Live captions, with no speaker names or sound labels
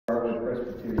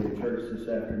service this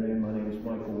afternoon. My name is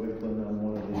Michael Wicklund. I'm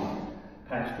one of the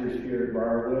pastors here at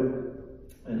Briarwood,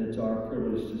 and it's our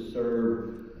privilege to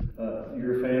serve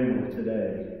your family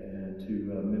today and to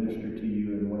minister to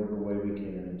you in whatever way we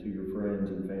can, and to your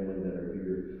friends and family that are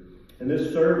here. In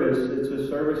this service, it's a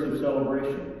service of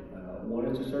celebration.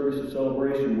 It's a service of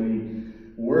celebration.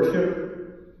 We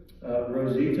worship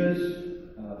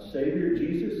Rosita's Savior,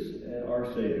 Jesus, and our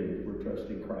Savior. We're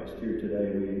trusting Christ here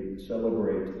today. We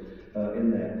celebrate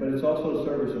in that. But it's also a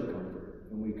service of comfort.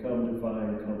 And we come to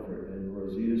find comfort in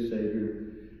Rosita's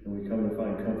Savior, and we come to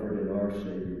find comfort in our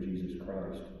Savior, Jesus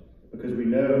Christ. Because we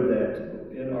know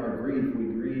that in our grief, we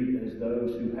grieve as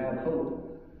those who have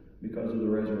hope because of the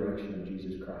resurrection of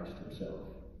Jesus Christ himself.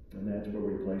 And that's where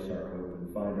we place our hope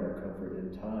and find our comfort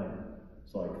in times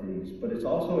like these. But it's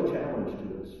also a challenge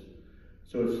to us.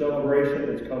 So it's celebration,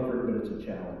 it's comfort, but it's a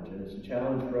challenge. And it's a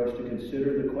challenge for us to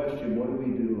consider the question, what do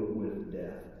we do with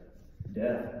death?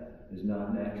 Death is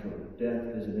not natural. Death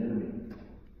is an enemy.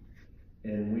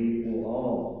 And we will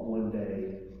all one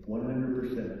day,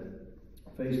 100%,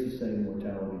 face the same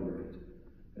mortality rate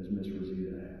as Miss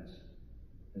Rosita has.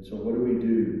 And so what do we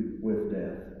do with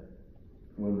death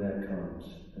when that comes?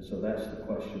 And so that's the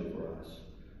question for us.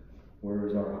 Where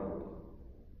is our hope?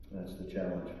 That's the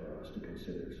challenge for us to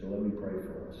consider. So let me pray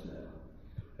for us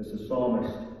now. As the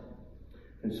psalmist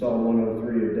in Psalm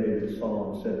 103 of David's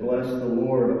Psalm said, "Bless the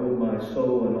Lord, O my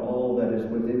soul, and all that is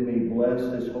within me. Bless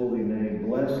his holy name.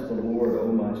 Bless the Lord,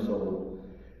 O my soul,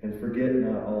 and forget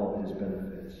not all his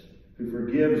benefits, who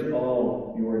forgives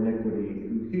all your iniquity,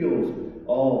 who heals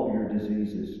all your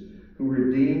diseases, who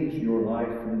redeems your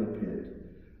life from the pit,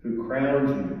 who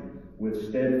crowns you with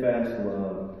steadfast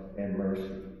love and mercy,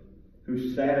 who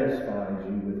satisfies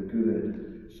you with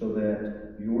good, so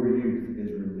that your youth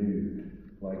is renewed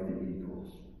like the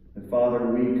eagles." And Father,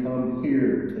 we come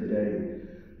here today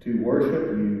to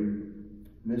worship you,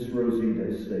 Miss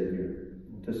Rosita's Savior,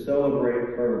 to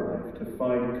celebrate her life, to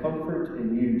find comfort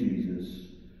in you, Jesus,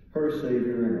 her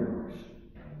Savior and ours,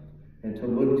 and to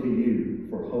look to you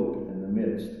for hope in the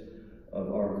midst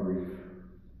of our grief.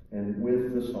 And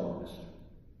with the psalmist,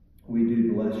 we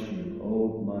do bless you,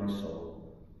 O my soul,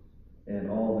 and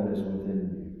all that is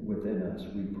within us,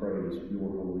 we praise your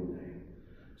holy name.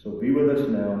 So be with us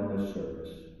now in this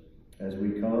service, as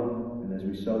we come and as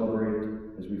we celebrate,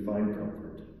 as we find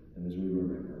comfort, and as we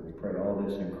remember. We pray all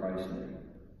this in Christ's name.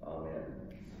 Amen.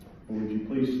 Would you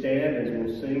please stand as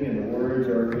we'll sing, and the words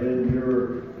are in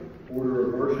your order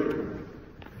of worship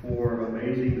for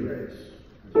Amazing Grace.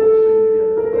 As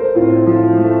we'll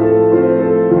sing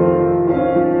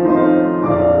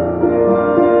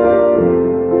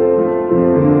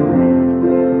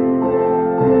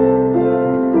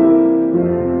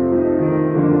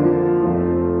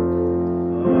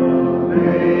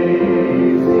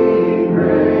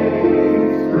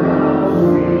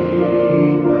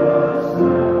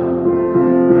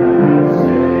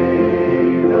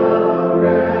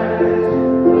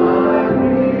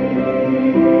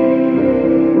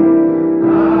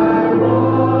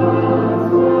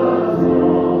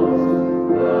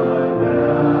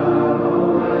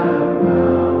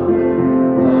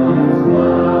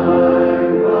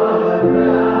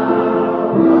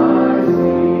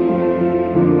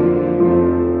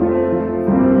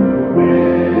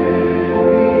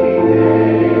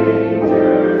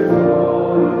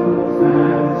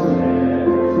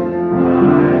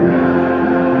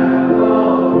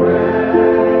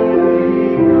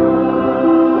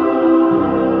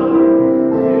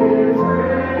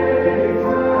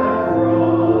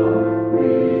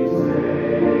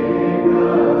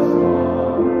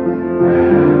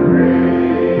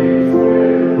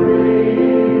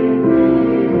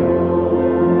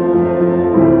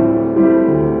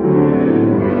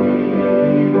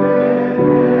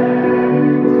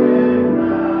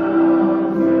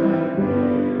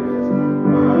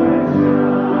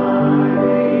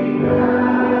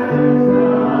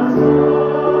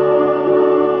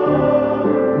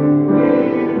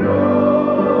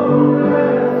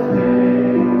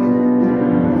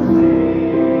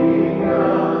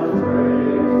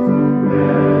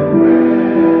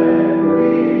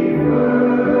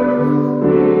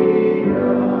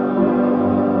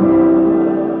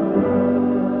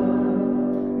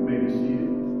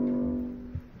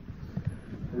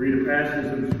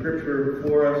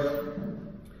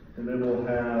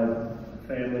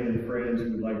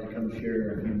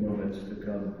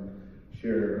together.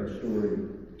 Share a story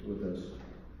with us.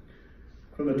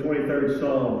 From the 23rd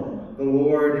Psalm, "The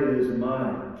Lord is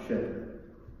my shepherd,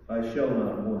 I shall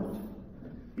not want.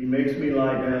 He makes me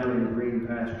lie down in green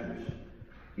pastures.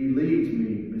 He leads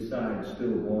me beside still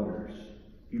waters.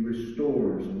 He restores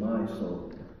restores my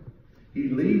soul. He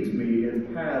leads me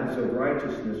in paths of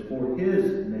righteousness for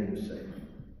his name's sake.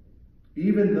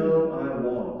 Even though I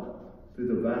walk through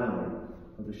the valley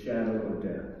of the shadow of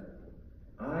death,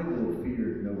 I will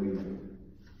fear no evil,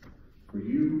 for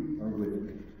you are with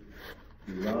me.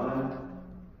 Your rod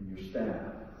and your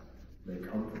staff, they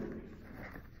comfort me.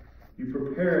 You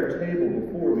prepare a table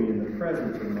before me in the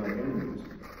presence of my enemies.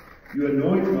 You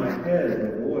anoint my head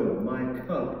with oil, my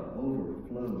cup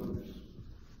overflows.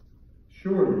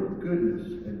 Surely goodness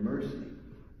and mercy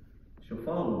shall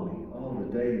follow me all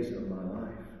the days of my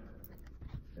life,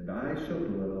 and I shall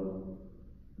dwell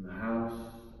in the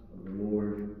house of the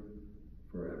Lord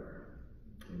forever.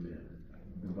 Amen. I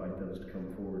invite those to come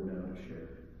forward now to share.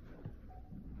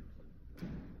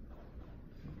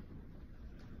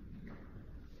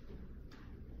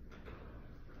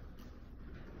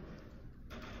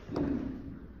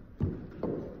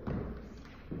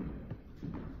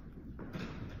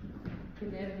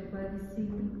 Can everybody see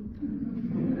me?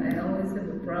 I always have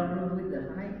a problem with the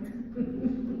height.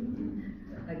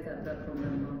 I got that from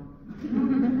my mom.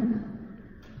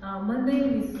 My name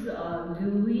is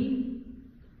Louis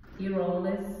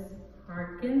Eroles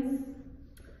Harkins.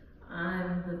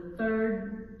 I'm the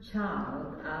third child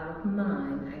out of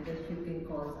 9. I guess you can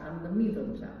call it, I'm the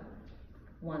middle child.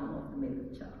 One of the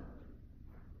middle child.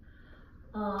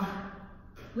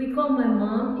 We call my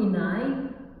mom Inay,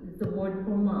 is the word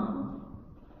for mom.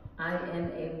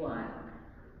 I-N-A-Y.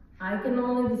 I can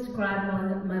only describe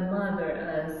my mother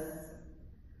as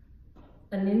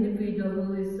an individual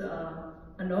who is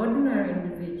an ordinary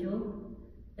individual,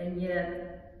 and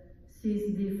yet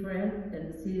she's different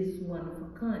and she's one of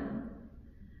a kind.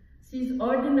 She's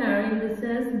ordinary in the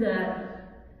sense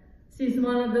that she's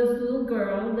one of those little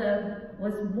girls that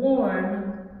was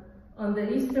born on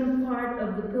the eastern part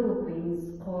of the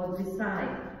Philippines called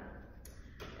Visayas.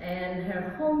 And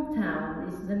her hometown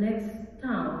is the next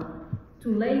town to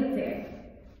Leyte.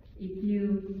 If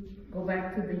you go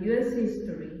back to the U.S.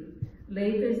 history,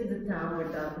 Leyte is the town where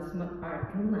Douglas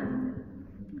MacArthur landed.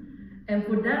 And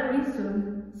for that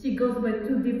reason, she goes by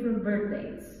 2 different birth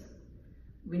dates.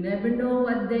 We never know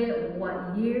what day or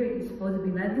what year. It's supposed to be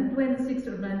 1926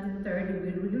 or 1930.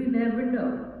 We really never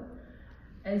know.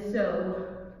 And so,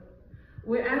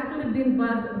 we're actually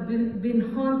been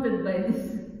haunted by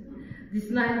this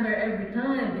nightmare every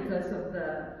time because of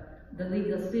the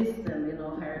legal system. You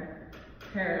know,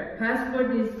 her passport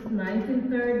is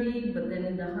 1930, but then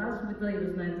in the hospital it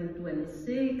was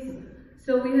 1926.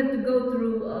 So we had to go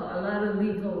through a lot of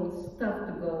legal stuff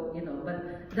to go, you know,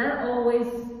 but that always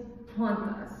haunts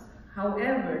us.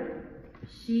 However,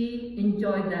 she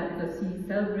enjoyed that because she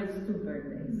celebrates 2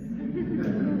 birthdays.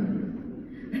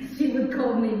 She would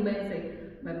call me and say,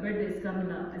 my birthday is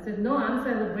coming up. I said, no, I'm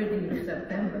celebrating in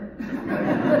September.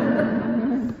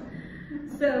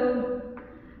 So,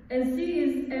 and she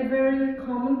is a very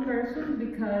common person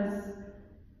because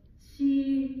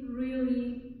she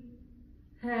really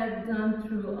had gone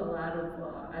through a lot of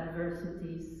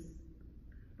adversities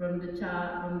from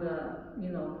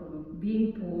from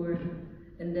being poor,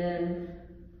 and then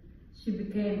she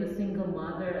became a single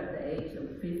mother at the age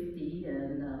of 50,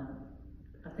 and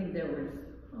I think there was,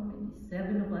 how many,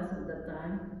 7 of us at that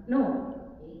time? No,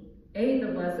 8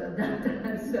 of us at that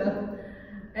time, so,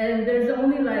 and there's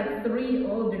only like 3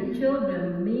 older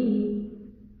children, me,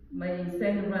 my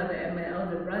second brother, and my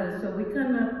elder brother, so we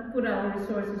kind of put our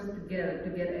resources together to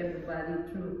get everybody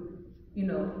through, you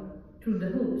know, through the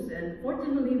hoops, and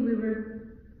fortunately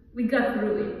we got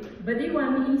through it, but it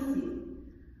wasn't easy,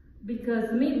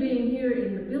 because me being here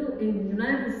in the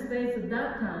United States at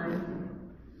that time,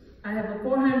 I have a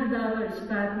 $400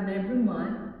 stipend every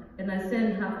month, and I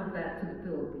send half of that to the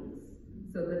Philippines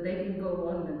so that they can go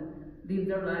on and live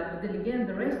their life. But then again,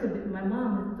 the rest of it, my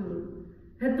mom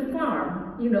had to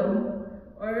farm, you know,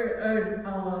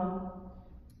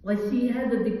 well, she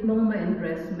had a diploma in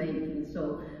dressmaking,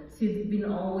 so she's been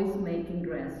always making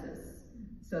dresses,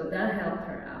 so that helped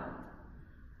her out.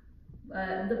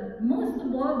 But most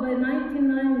of all, by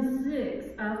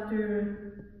 1996,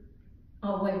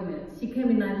 oh wait a minute, she came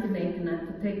in 1989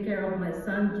 to take care of my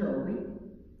son Joey,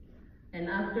 and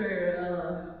after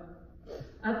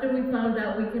we found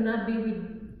out we cannot be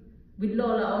with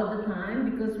Lola all the time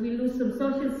because we lose some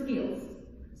social skills,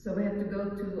 so we have to go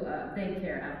to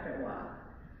daycare after a while.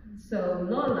 So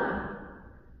Lola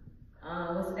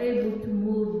was able to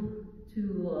move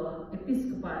to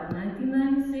Episcopal in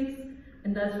 1996,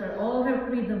 and that's where all her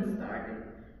freedom started,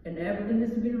 and everything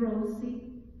has been rosy.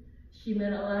 She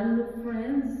met a lot of new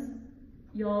friends.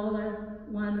 Y'all are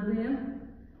one of them.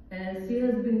 And she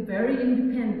has been very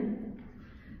independent.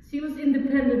 She was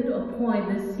independent to a point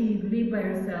that she lived be by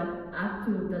herself up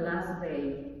to the last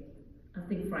day, I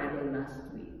think Friday last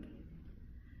week.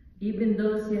 Even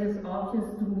though she has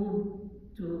options to move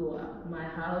to my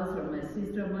house or my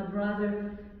sister or my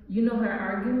brother, you know her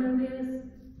argument is,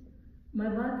 my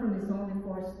bathroom is only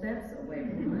 4 steps away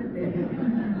from my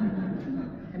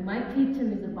bedroom. And my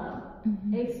kitchen is about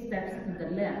 8 steps to the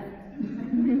left.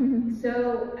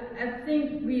 So I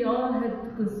think we all have to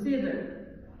consider,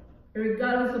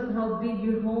 regardless of how big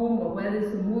your home or whether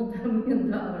it's a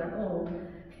multi-million-dollar home,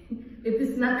 if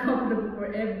it's not comfortable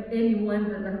for anyone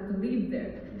that has to live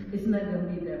there, it's not going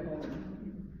to be their home.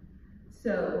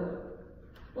 So,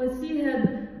 well, she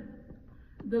had,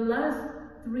 the last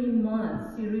 3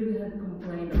 months, she really had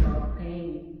complained about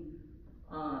pain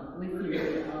with me.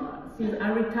 Since I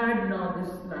retired in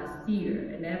August last year,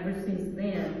 and ever since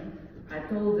then, I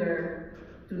told her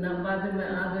to not bother my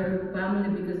other family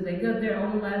because they got their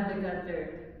own life, they got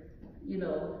their, you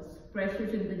know,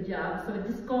 pressures in the job. So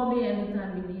just call me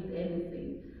anytime you need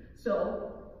anything.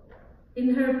 So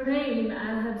in her pain,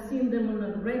 I have seen them on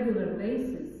a regular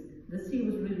basis. That she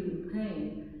was really in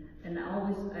pain, and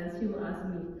she will ask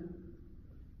me,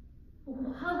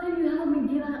 how can you help me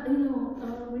get out,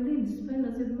 relieve this pain? I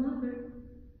said, Mother,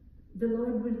 the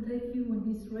Lord will take you when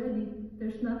He's ready.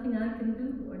 There's nothing I can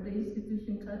do, or the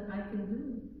institution I can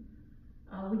do.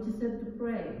 We just have to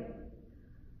pray.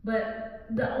 But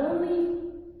the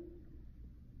only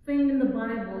thing in the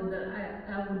Bible that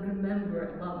I would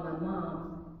remember about my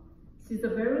mom, she's a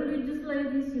very religious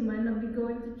lady. She might not be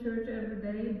going to church every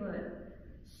day, but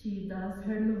she does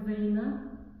her novena.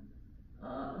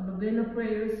 Novena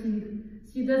prayers.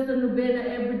 She does the novena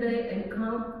every day and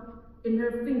count in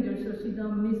her fingers so she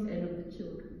don't miss any of the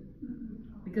children.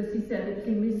 Because she said if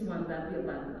she missed one, that'd be a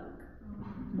bad luck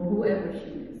for whoever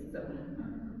she missed. So.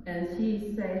 And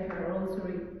she say her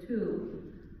rosary too.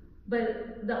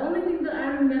 But the only thing that I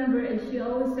remember, and she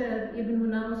always said, even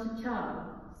when I was a child,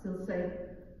 she'll say,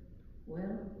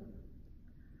 well,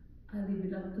 I leave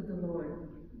it up to the Lord.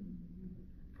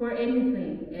 For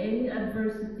anything, any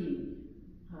adversity,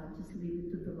 I'll just leave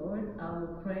it to the Lord. I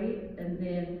will pray, and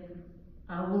then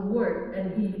I will work,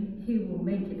 and He will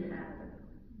make it happen.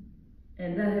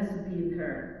 And that has been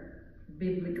her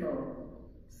biblical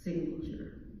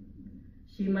signature.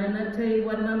 She might not tell you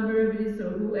what number it is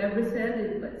or whoever said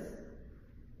it, but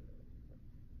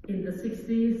in the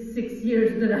 66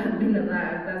 years that I've been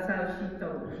alive, that's how she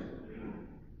told me.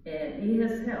 And it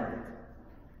has helped,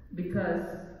 because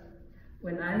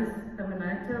when I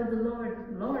tell the Lord,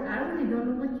 Lord, I really don't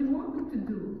know what you want me to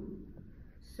do.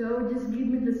 So just give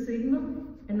me the signal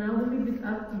and I will leave it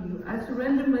up to you. I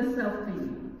surrender myself to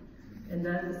you. And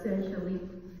that's essentially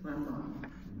my mom.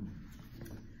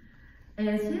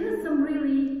 And she has some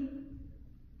really,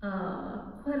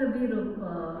 quite a bit of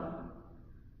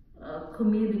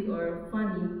comedic or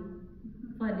funny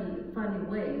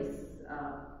ways.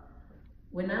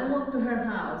 When I walked to her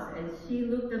house and she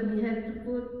looked at me head to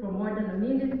foot for more than a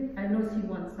minute, I know she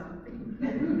wants something.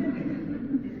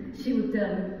 She would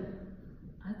tell me,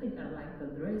 I think I like the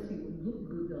dress, you would look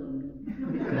good on me.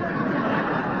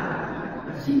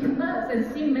 She does, and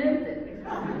she meant it.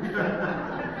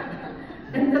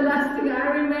 And the last thing I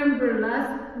remember,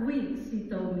 last week, she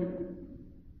told me,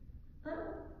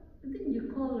 didn't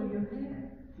you color your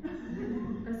hair?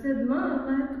 I said, Mom, I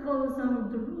have to color some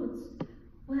of the roots.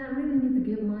 Well, I really need to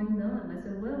get mine done. I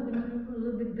said, well, when I do a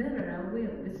little bit better, I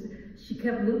will. She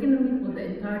kept looking at me for the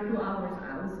entire 2 hours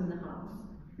I was in the house,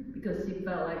 because she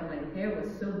felt like my hair was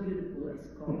so beautiful it's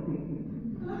colored.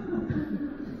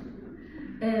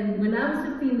 And when I was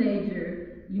a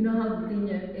teenager, you know how the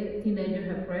teenager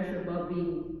have pressure about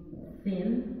being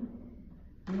thin?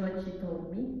 You know what she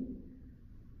told me?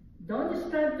 Don't just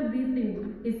strive to be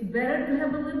thin. It's better to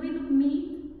have a little bit of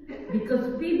meat,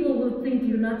 because people will think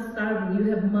you're not starving, you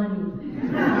have money.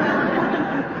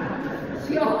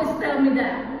 She always tells me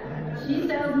that. She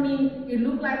tells me it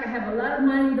looks like I have a lot of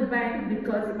money in the bank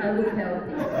because I look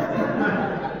healthy.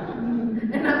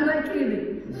 And I'm not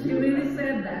kidding. She really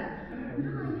said that.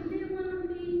 No, you didn't want to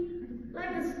be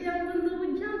like a skeleton that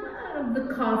would jump out of the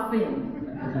coffin.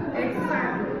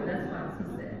 Exactly, that's what she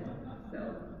said. So,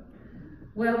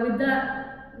 well, with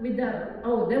that,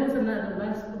 oh, there was another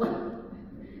last one.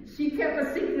 She kept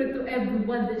a secret to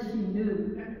everyone that she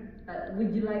knew.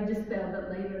 Would you like to just tell that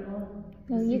later on?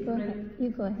 No, you go ahead. You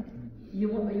go ahead. You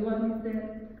want me to say?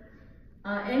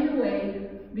 Anyway,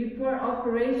 before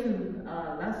operation,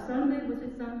 last Sunday, was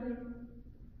it Sunday?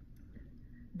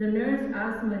 The nurse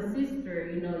asked my sister,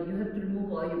 you have to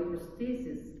remove all your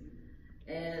prosthesis.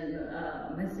 And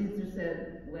my sister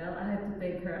said, well, I had to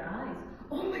take her eyes.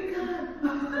 Oh my God!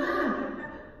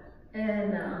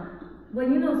 And well,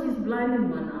 you know, she's blind in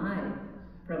one eye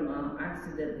from an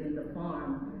accident in the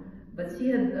farm. But she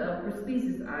had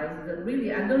prosthesis eyes that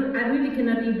really, I really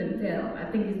cannot even tell. I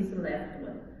think it's the left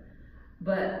one.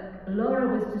 But Laura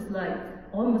was just like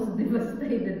almost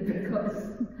devastated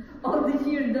because all these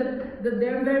years that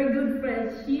they're very good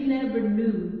friends, she never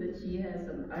knew that she has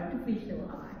an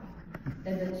artificial eye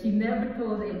and that she never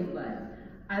told anybody.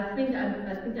 I think I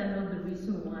know the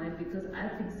reason why, because I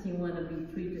think she wanna be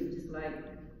treated just like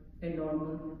a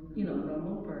normal,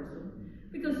 normal person.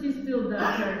 Because she still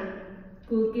does her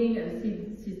cooking and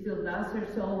she still does her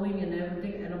sewing and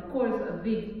everything, and of course a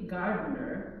big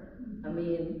gardener. I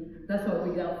mean, that's why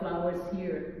we got flowers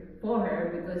here for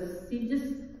her,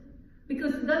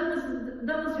 because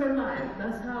that was her life.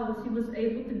 That's how she was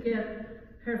able to get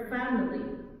her family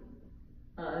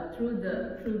through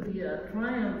the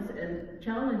triumphs and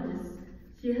challenges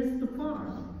she has to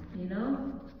farm.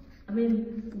 I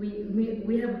mean,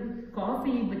 we have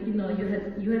coffee, but you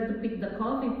have to pick the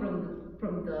coffee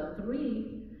from the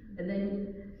tree, and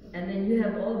then you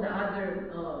have all the other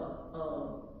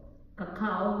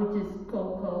cacao, which is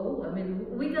cocoa. I mean,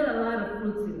 we got a lot of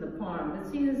fruits in the farm,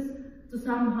 but she has to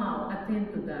somehow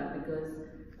attend to that because,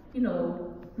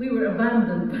 we were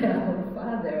abandoned by our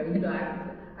father.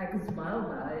 I could smile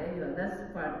about it. That's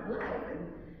part of life, and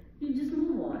you just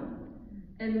move on.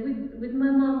 And with my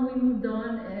mom, we moved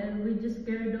on, and we just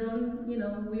carried on. We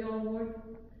all worked,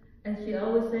 and she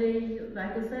always say,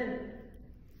 like I said,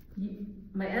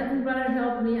 my elder brother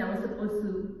helped me. I was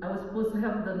supposed to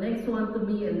help the next one to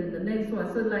me, and then the next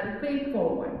one. So like pay it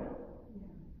forward.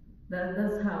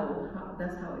 That's how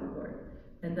it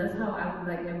worked, and that's how I would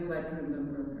like everybody to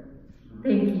remember her.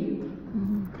 Thank you.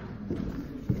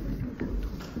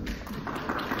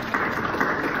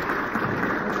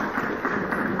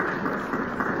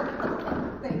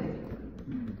 Thank you.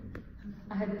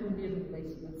 I had 2 knee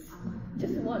replacements.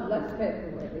 Just one last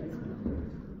February.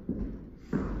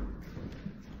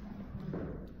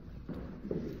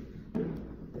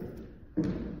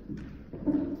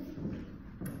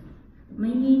 My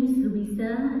name is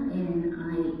Rosita, and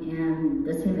I am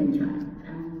the 7th child.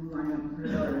 I'm one of her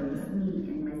daughters, me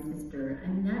and my sister.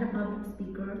 I'm not a public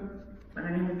speaker, but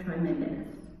I'm going to try my best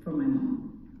for my mom.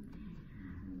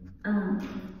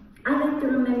 I like to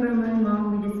remember my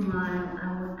mom with a smile.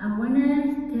 I want to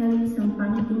tell you some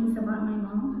funny things about my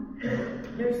mom.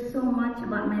 There's so much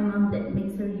about my mom that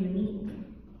makes her unique.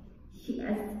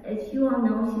 As you all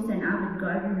know, she's an avid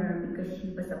gardener because she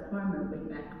was a farmer way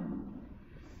back home.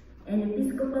 And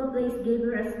Episcopal Place gave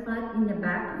her a spot in the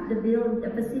back of the build, a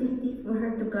facility for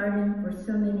her to garden for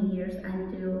so many years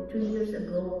until 2 years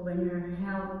ago when her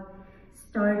health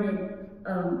started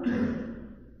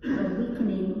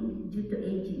weakening due to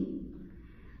aging.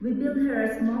 We built her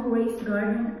a small raised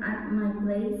garden at my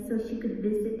place so she could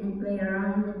visit and play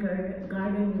around in the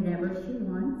garden whenever she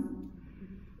wants.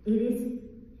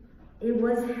 It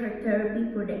was her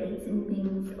therapy for the aches and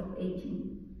pains of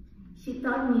aging. She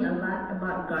taught me a lot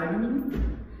about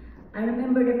gardening. I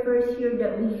remember the first year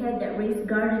that we had that raised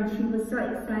garden, she was so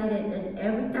excited that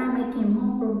every time I came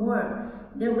home from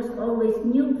work, there was always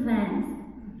new plants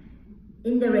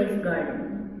in the raised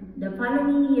garden. The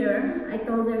following year, I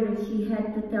told her that she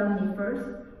had to tell me first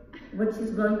what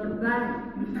she's going to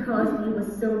plant because it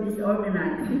was so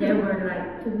disorganized. There were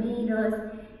like tomatoes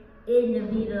in the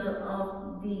middle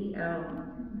of the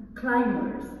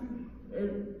climbers.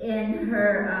 And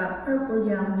her purple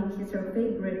yam, which is her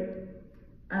favorite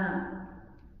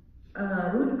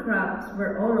root crops,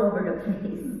 were all over the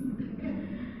place.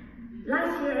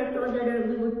 Last year I told her that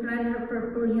we would plant her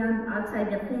purple yam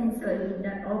outside the fence so it would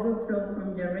not overflow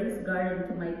from the raised garden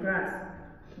to my grass.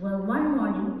 Well, one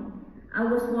morning I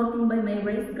was walking by my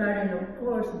raised garden. Of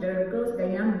course, there goes the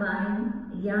yam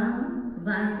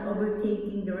vine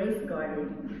overtaking the raised garden.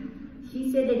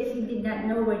 She said that she did not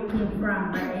know where it came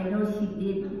from, but I know she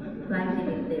did plant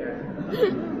it there.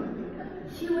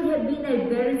 She would have been a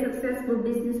very successful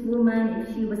businesswoman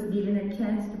if she was given a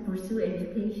chance to pursue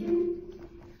education.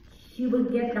 She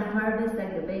would get the harvest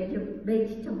like the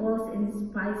vegetables and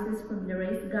spices from the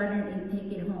raised garden and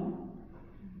take it home.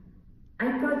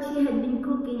 I thought she had been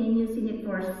cooking and using it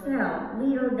for herself.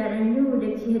 Little that I knew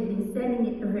that she had been selling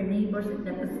it to her neighbors at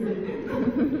the facility.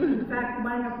 In fact,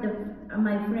 one of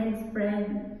my friend's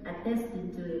friend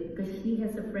attested to it because she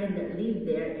has a friend that lived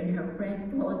there, and her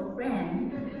friend told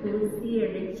friend who was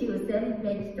here that she was selling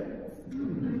vegetables.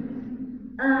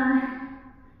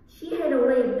 She had a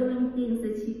way of doing things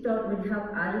that she thought would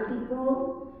help other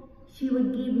people. She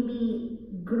would give me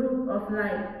a group of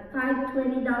like 5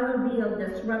 $20 bills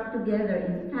that's wrapped together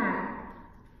in fact.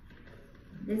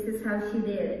 This is how she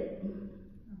did it.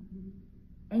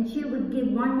 And she would give,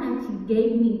 one time she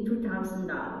gave me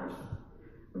 $2,000,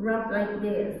 wrapped like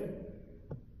this.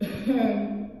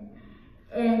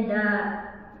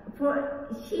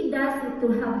 She does it to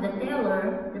help the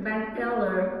teller, the bank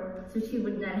teller, so she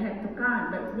would not have to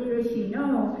count. But little as she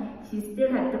know, she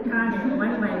still had to count it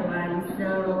one by one.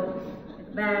 So,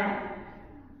 but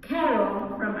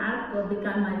Carol from Apple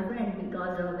became my friend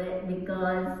because of it,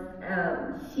 because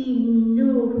she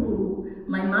knew who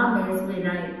my mom is when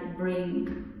I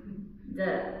bring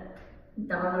the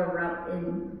dollar wrap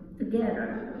in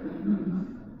together.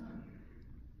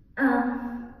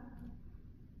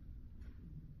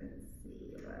 Let's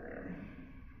see.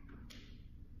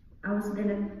 I was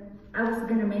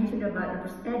gonna mention about the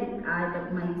prosthetic eye,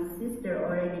 but my sister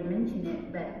already mentioned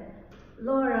it. But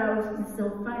Laura was just so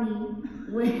funny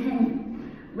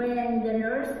when the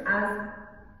nurse asked,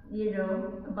 you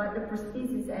know, about the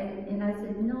prosthesis, and I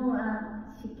said, no,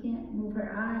 she can't move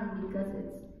her eye because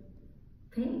it's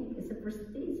pink, it's a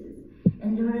prosthesis.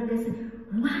 And Laura goes,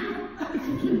 what?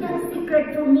 She kept that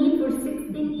secret from me for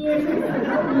 16 years. I said,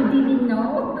 oh, you didn't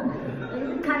know? And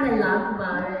we kind of laugh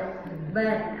about it.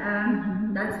 But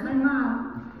that's my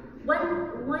mom.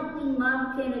 One thing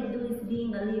mom cannot do is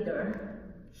being a leader.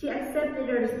 She accepted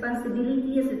her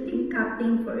responsibility as a team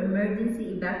captain for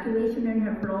emergency evacuation on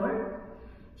her floor.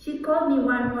 She called me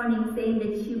one morning saying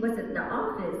that she was at the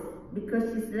office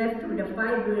because she slept through the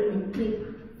fire and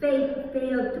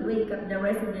failed to wake up the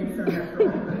residents on the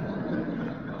floor.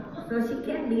 So she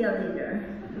can't be a leader.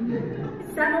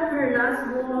 Some of her last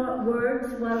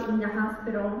words while in the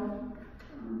hospital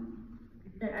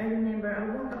that I remember, I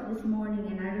woke up this morning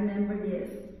and I remember this.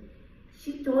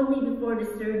 She told me before the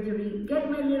surgery, get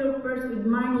my little purse with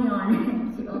money on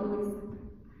it. She always,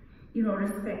 you know,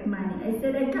 respect money. I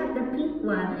said, I got the pink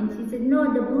one. And she said,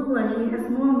 no, the blue one, it has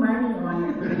more money on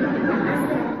it.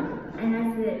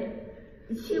 I said,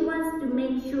 she wants to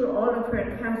make sure all of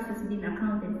her cash has been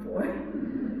accounted for.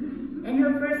 And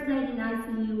her first night in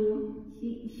ICU,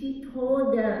 she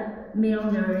told the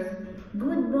male nurse,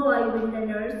 good boy, when the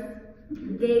nurse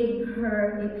gave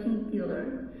her a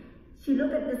painkiller. She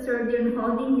looked at the surgeon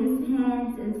holding his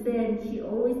hands and said, she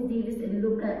always did this and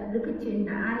look at you in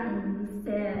the eye, and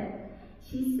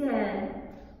she said,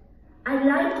 I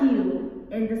like you.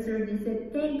 And the surgeon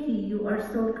said, thank you, you are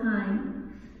so kind.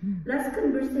 Last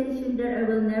conversation that I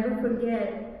will never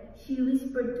forget, she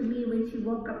whispered to me when she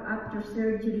woke up after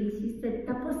surgery, she said,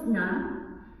 tapos na?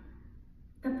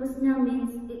 Tapos na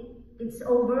means it's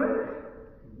over?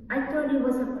 I thought it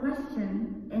was a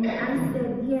question, and I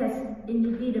said, yes, and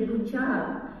you did a good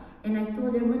job. And I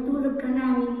told her, matulog ka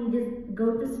na, meaning just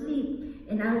go to sleep,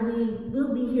 and I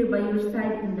will be here by your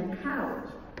side in the couch.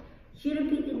 She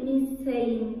repeated me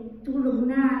saying, tulog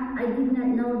na. I did not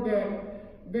know that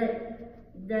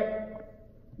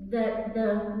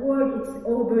the word it's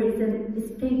over is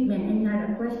a statement and not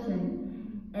a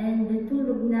question. And the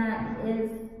tulog na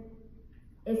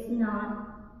is not,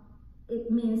 it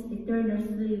means eternal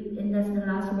sleep, and that's the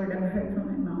last word I've heard from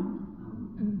my mom.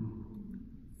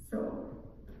 So,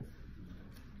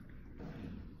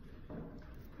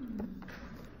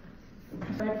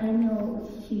 but I know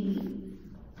she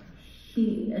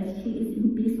is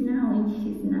in peace now, and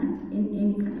she's not in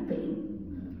any kind of pain.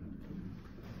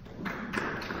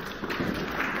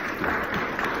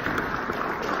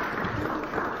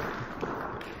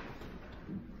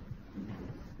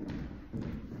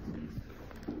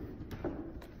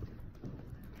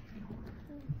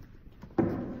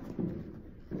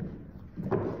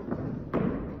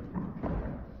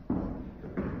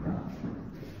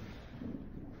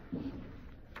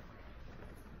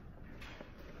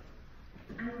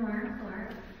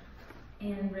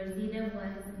 And Rosita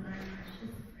was my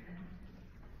precious friend.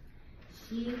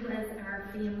 She was our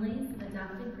family's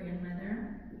adopted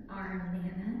grandmother, our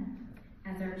Nana,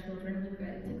 as our children would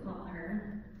like to call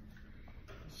her.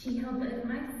 She held both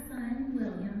my son,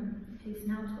 William, who's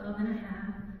now 12 and a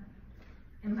half,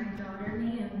 and my daughter,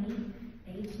 Naomi,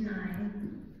 age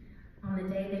 9, on the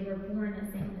day they were born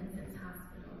at St. Vincent's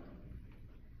Hospital.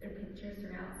 Their pictures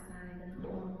are outside in the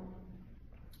hall.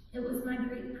 It was my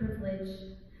great privilege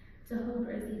to hold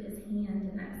Rosita's hand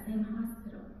in that same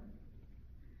hospital.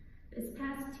 This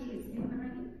past Tuesday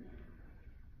night,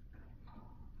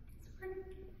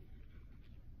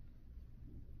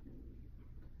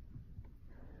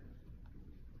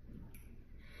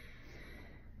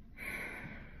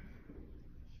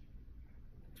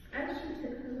 as she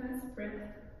took her last breath,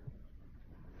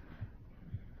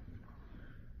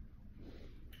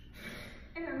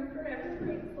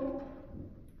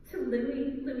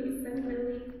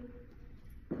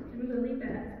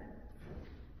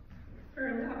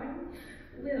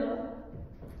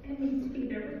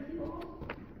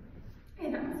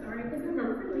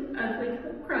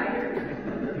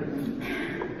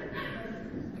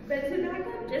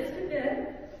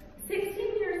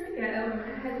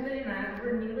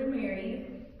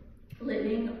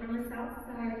 south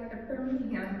side of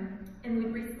Birmingham, and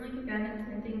we'd recently begun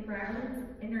attending Briarwood's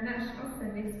International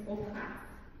Sunday School class.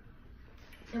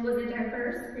 It was a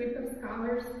diverse group of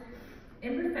scholars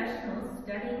and professionals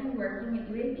studying and working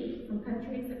at UAB from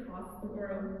countries across the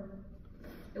world.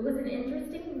 It was an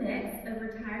interesting mix of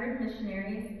retired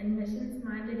missionaries and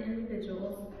missions-minded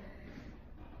individuals,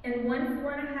 and one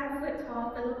 4.5-foot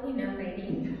tall Filipino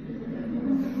lady.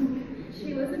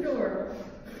 She was adorable.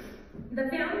 The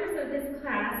founders of this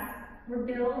class were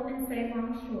Bill and Faye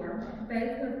Longshore,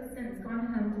 both who have since gone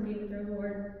home to be with their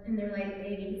Lord in their late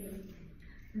 80s.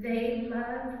 They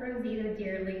loved Rosita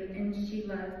dearly, and she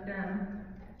loved them.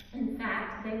 In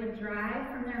fact, they would drive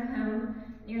from their home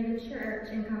near the church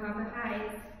in Cahaba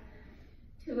Heights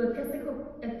to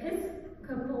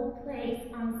Episcopal Place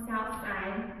on the south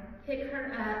side, pick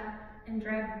her up, and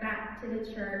drive back to the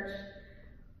church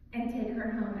and take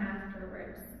her home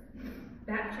afterwards,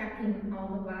 backtracking all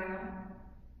the while.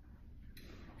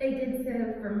 They did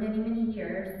so for many, many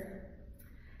years.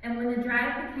 And when the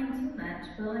drive became too much,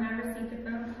 Bill and I received a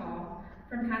phone call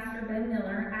from Pastor Bo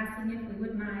Miller asking if we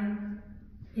would mind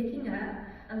picking up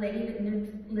a lady that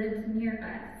lived near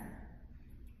us.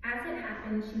 As it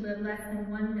happened, she lived less than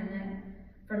 1 minute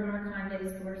from our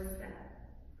condo's doorstep.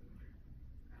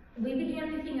 We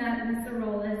began picking up Miss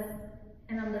Eroles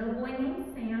and a little boy named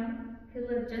Sam, who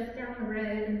lived just down the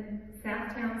road in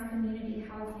Southtown's community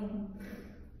housing.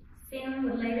 Sam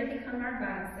would later become our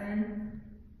godson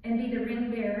and be the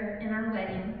ring bearer in our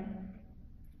wedding.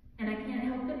 And I can't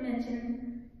help but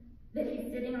mention that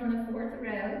he's sitting on the 4th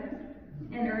row,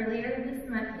 and earlier this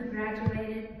month he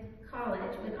graduated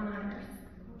college with honors.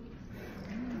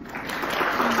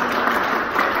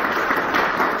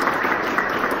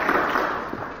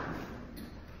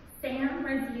 Sam,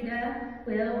 Rosita,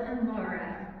 Will, and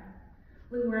Laura.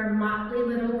 We were a motley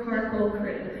little carpool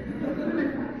crew.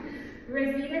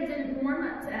 Rosita didn't warm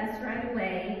up to us right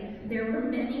away. There were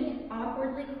many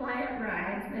awkwardly quiet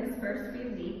rides those first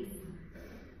few weeks.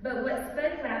 But what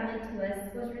spoke loudly to us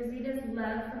was Rosita's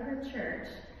love for her church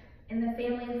and the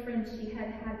family and friends she had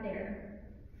had there.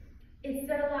 It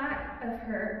said a lot of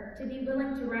her to be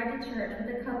willing to ride to church with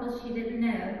a couple she didn't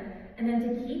know, and then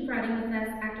to keep riding with us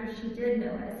after she did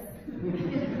know us.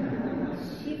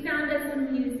 She found us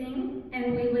amusing,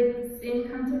 and we would soon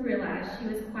come to realize she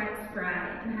was quite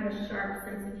spry and had a sharp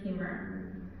sense of humor.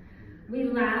 We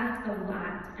laughed a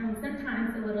lot, and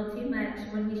sometimes a little too much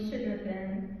when we shouldn't have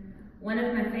been. One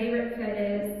of my favorite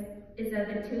photos is of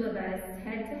the two of us,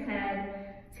 head to head,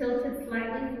 tilted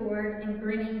slightly forward and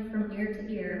grinning from ear to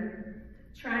ear,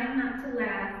 trying not to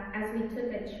laugh as we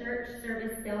took a church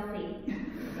service selfie.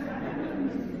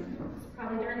 It's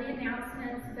probably during the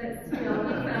announcements, but still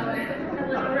we felt a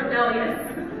little rebellious.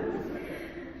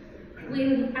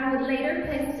 I would later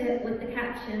post it with the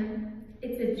caption,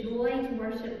 "It's a joy to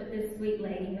worship with this sweet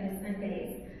lady most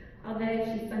Sundays, although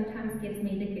she sometimes gives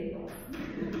me the giggles."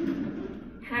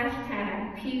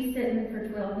 Hashtag pew sitting for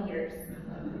 12 years.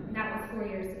 That was 4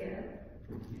 years ago.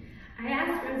 I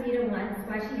asked Rosita once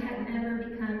why she had never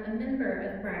become a member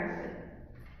of Briarwood.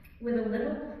 With a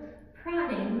little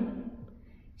prodding,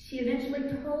 she eventually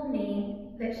told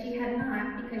me that she had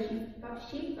not because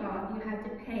she thought you had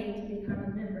to pay to become a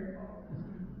member.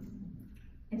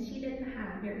 And she didn't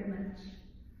have very much.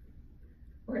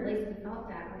 Or at least we thought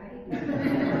that, right?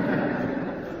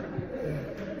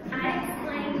 I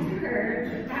explained to her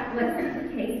that wasn't the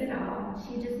case at all.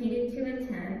 She just needed to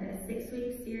attend a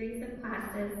 6-week series of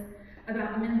classes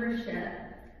about membership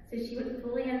so she would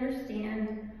fully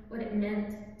understand what it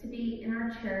meant to be in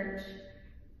our church,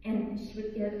 and she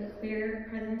would give a clear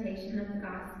presentation of the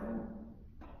gospel.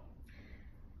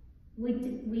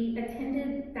 We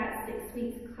attended that 6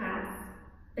 weeks class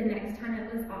the next time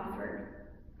it was offered.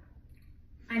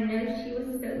 I know she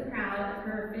was so proud of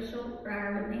her official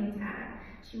Briarwood name tag.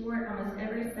 She wore it almost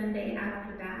every Sunday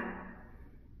after that.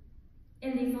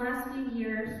 In these last few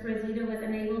years, Rosita was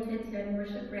unable to attend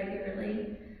worship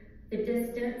regularly. The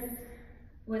distance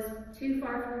was too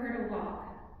far for her to walk.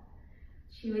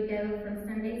 She would go from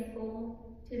Sunday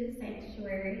school to the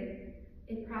sanctuary.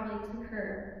 It probably took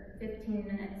her 15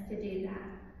 minutes to do that,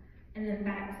 and then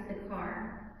back to the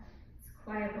car. It's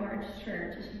quite a large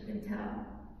church, as you can tell.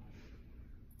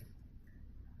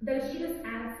 Though she was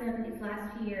absent these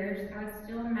last few years, I would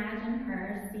still imagine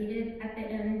her seated at the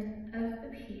end of the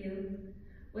pew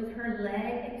with her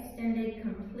leg extended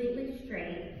completely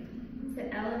straight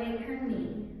to elevate her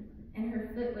knee, and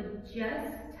her foot would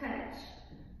just touch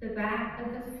the back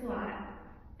of the slot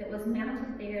that was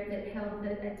mounted there that held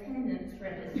the attendance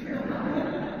register.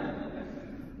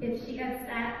 If she had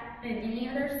sat in any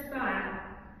other spot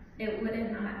it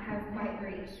would not have quite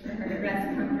reached for her to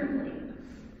rest comfortably.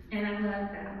 And I love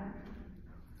that.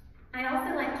 I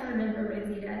also like to remember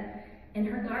Rosita in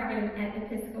her garden at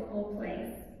Episcopal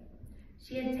Place.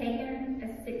 She had taken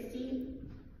a 60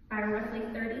 by roughly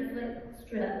 30-foot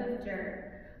strip of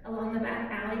dirt along the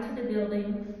back alley to the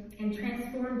building and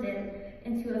transformed it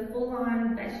into a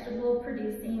full-on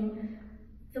vegetable-producing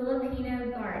Filipino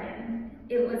garden.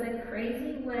 It was a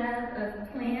crazy web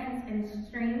of plants and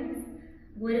strings,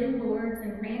 wooden boards,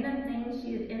 and random things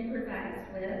she had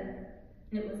improvised with.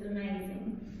 It was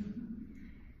amazing.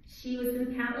 She was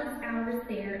in countless hours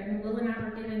there, and Will and I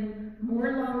were given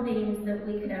more long beans than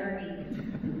we could ever eat.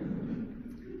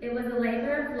 It was a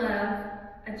labor of love,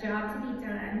 a job to be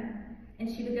done, and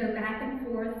she would go back and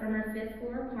forth from her 5th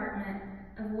floor apartment,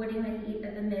 avoiding the heat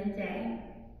of the midday.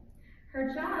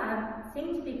 Her garden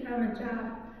seemed to become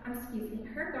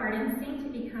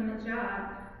a job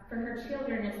for her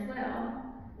children as well.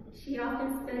 She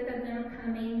often spoke of them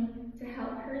coming to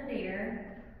help her there,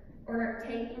 or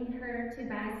taking her to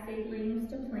buy seedlings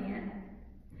to plant.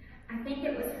 I think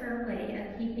it was her way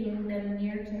of keeping them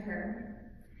near to her.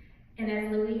 And as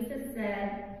Louisa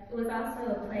said, it was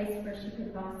also a place where she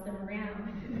could boss them around.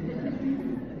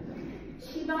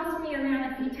 She bossed me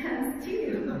around a few times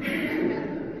too.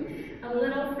 A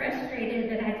little frustrated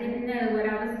that I didn't know what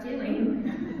I was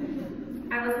doing.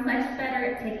 I was much better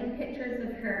at taking pictures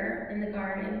of her in the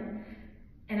garden,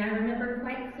 and I remember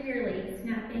quite clearly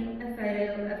snapping a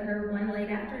photo of her one late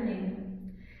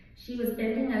afternoon. She was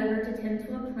bending over to tend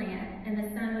to a plant, and the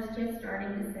sun was just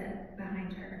starting to set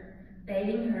behind her,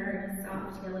 bathing her in a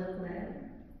soft yellow glow.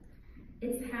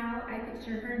 It's how I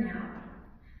picture her now,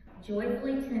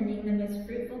 joyfully tending the most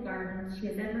fruitful garden she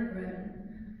has ever grown,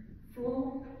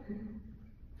 full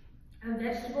of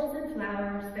vegetables and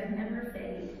flowers that never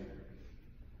fade,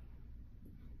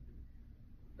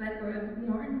 but grow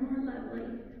more and more lovely.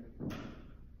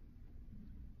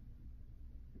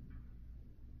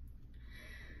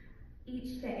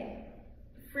 Each day,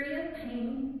 free of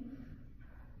pain,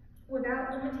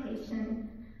 without limitation,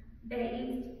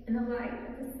 bathed in the light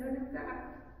of the Son of God.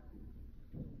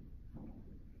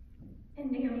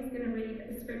 And Naomi's going to read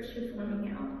a scripture for me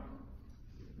now.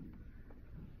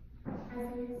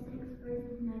 Isaiah 6,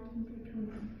 verses 19 through 20.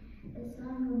 The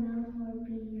sun will no more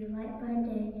be your light by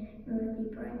day, nor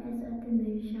the brightness of the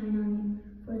moon shine on you.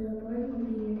 For the Lord will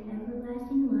be your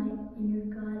everlasting light, and your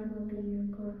God will be your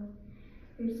glory.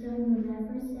 Your sun will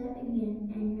never set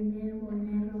again, and your moon will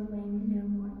never wane no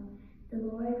more. The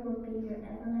Lord will be your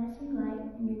everlasting light,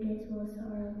 and your days will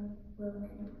sorrow will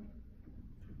end.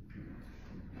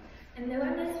 And though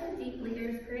I miss her deeply,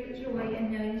 there's great joy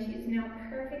in knowing she is now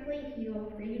perfectly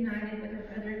healed, reunited with her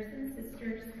brothers and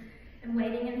sisters, and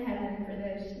waiting in heaven for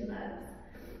those she loves.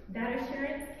 That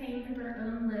assurance came from her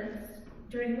own lips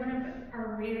during one of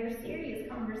our rare serious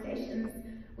conversations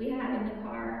we had in the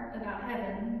car about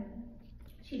heaven.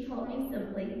 She told me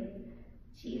simply,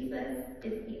 Jesus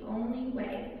is the only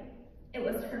way. It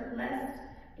was her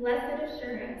blessed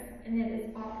assurance, and it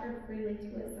is offered freely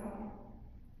to us all.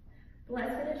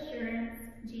 Blessed assurance,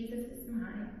 Jesus is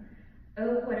mine.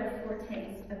 Oh, what a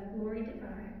foretaste of glory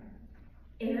divine.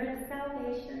 Heir of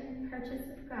salvation, purchased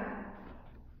of God,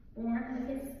 born of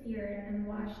his Spirit and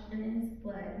washed in his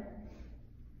blood.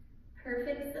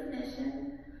 Perfect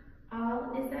submission,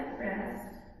 all is at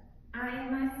rest. I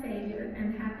am my Savior,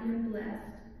 am happy and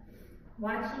blessed.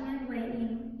 Watching and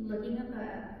waiting, looking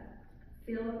above,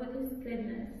 filled with his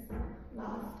goodness,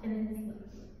 lost in his love.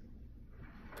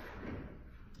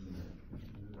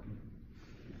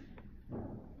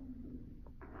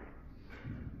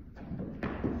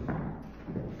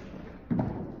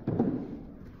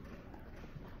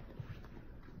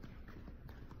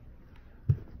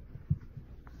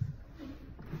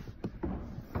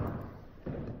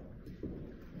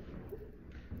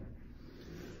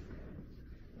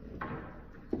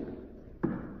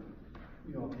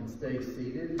 Stay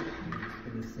seated. I'm just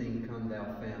going to sing Come Thou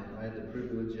Fount. I had the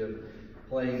privilege of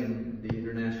playing in the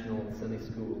international Sunday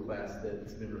school class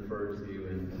that's been referred to,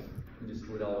 and I just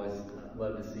would always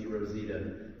love to see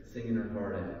Rosita singing her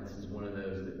heart out. This is one of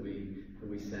those that we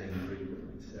sang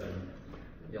frequently. So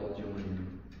y'all join me.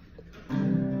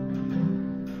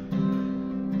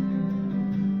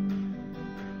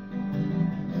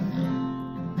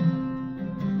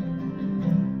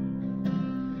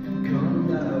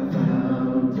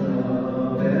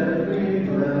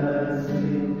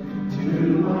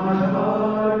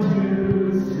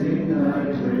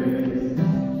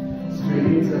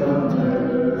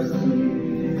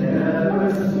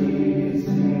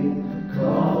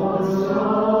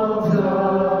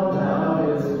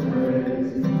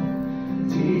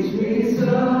 Teach me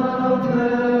some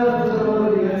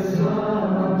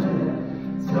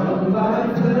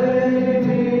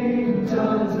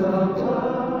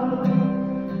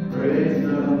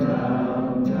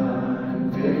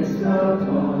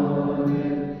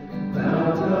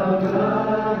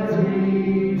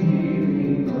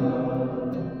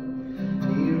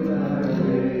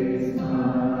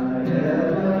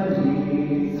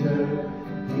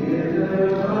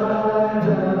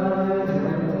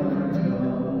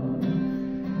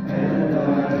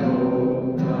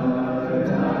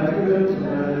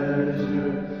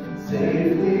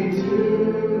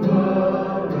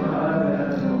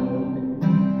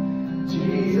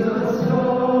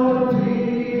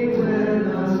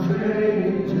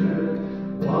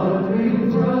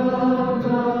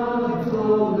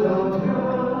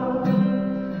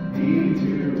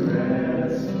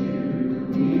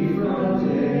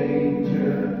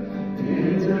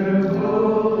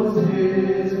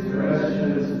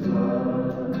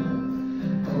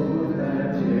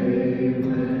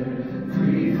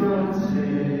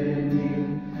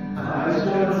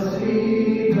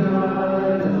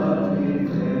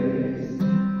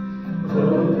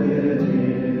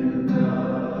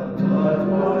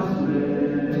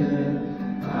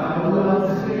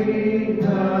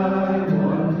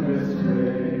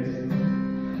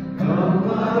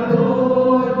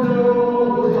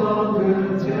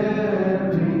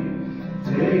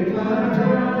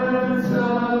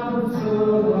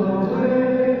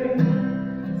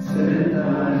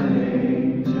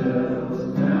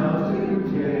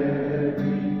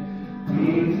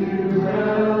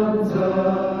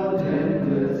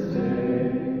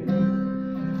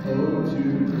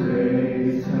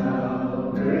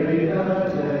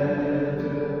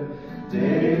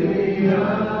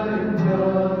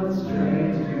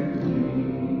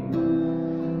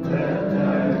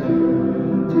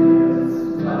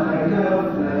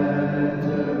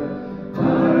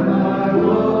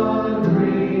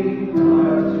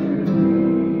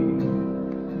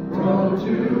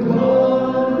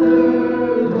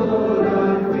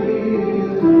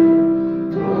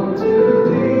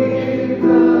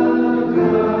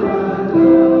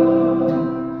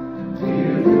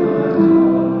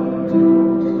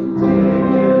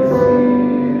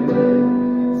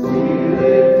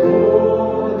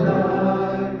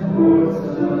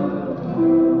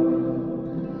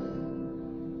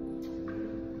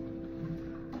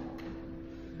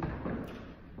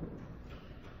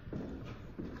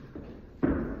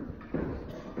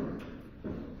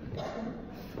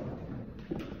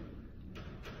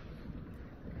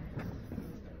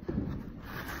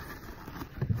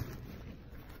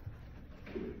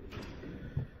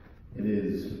It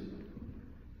is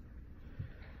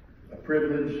a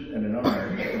privilege and an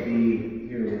honor to be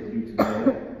here with you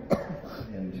today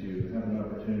and to have an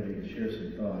opportunity to share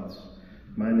some thoughts.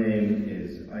 My name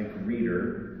is Ike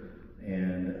Reeder,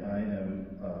 and I am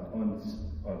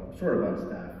sort of on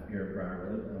staff here at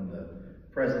Briarwood. I'm the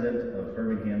president of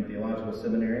Birmingham Theological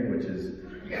Seminary, which is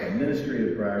a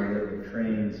ministry of Briarwood that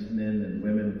trains men and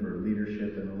women for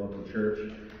leadership in the local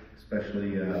church,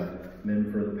 especially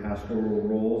men for the pastoral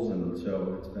roles. And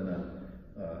so it's been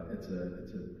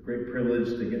it's a great privilege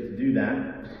to get to do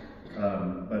that.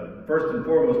 But first and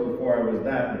foremost, before I was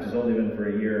that, which has only been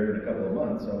for a year and a couple of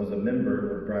months, I was a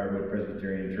member of Briarwood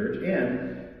Presbyterian Church,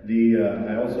 and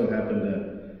I also happen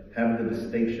to have the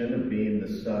distinction of being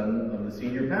the son of the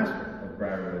senior pastor of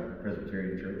Briarwood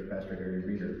Presbyterian Church, Pastor Harry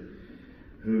Reeder,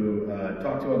 who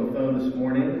talked to on the phone this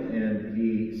morning, and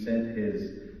he sent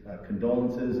his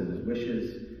condolences and his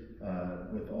wishes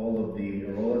with all of the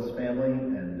eroles family,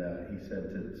 and he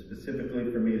said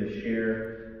specifically for me to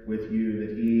share with you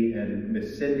that he and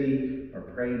Miss Cindy are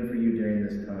praying for you during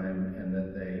this time, and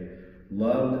that they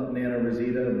loved Nana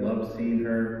Rosita and loved seeing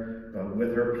her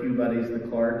with her pew buddies, the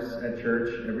Clarks, at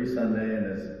church every Sunday. And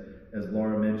as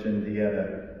Laura mentioned, he had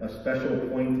a special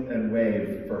point and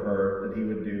wave for her that he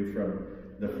would do from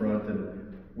the front.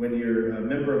 And when you're a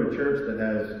member of a church that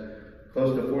has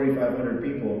close to 4,500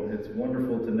 people, it's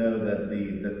wonderful to know that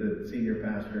the senior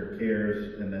pastor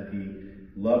cares, and that he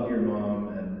loved your mom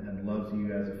and loves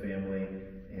you as a family,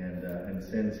 and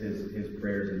sends his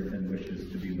prayers and wishes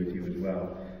to be with you as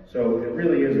well. So it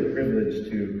really is a privilege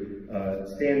to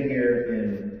stand here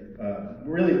in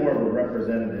really more of a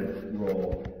representative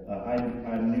role.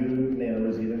 I knew Nana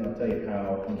Rosita, and I'll tell you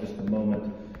how in just a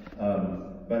moment.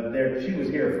 But she was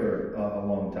here for a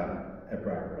long time at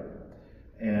Briarwood.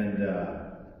 And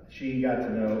she got to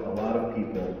know a lot of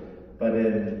people, but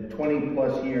in 20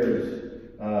 plus years,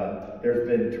 there's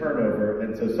been turnover.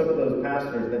 And so some of those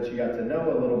pastors that she got to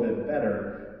know a little bit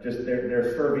better, just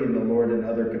they're serving the Lord in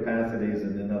other capacities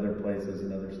and in other places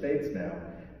in other states now.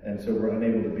 And so we're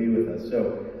unable to be with us.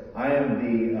 So I am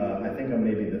I think I'm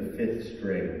maybe the fifth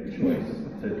string choice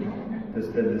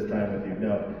to spend this time with you.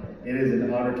 No, it is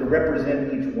an honor to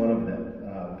represent each one of them.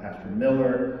 Pastor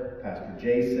Miller, Pastor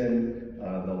Jason,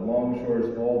 the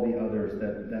Longshores, all the others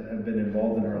that have been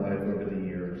involved in her life over the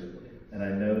years. And I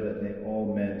know that they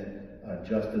all meant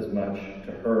just as much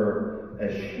to her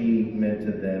as she meant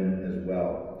to them as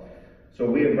well. So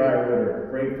we at Briarwood are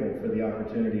grateful for the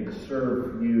opportunity to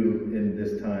serve you in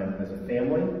this time as a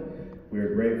family. We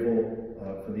are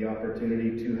grateful for the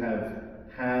opportunity to have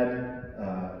had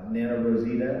Nana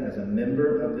Rosita as a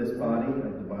member of this body,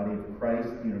 of the body of Christ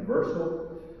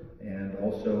Universal, and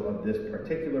also of this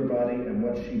particular body, and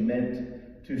what she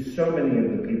meant to so many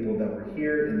of the people that were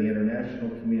here in the international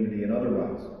community and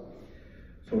otherwise.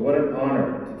 So what an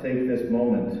honor to take this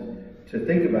moment to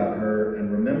think about her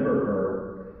and remember her,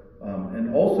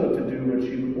 and also to do what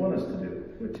she would want us to do,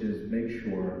 which is make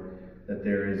sure that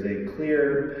there is a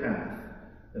clear path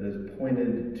that is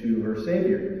pointed to her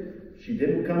Savior. She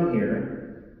didn't come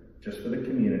here just for the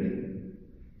community.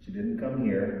 She didn't come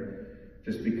here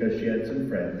just because she had some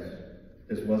friends.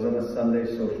 This wasn't a Sunday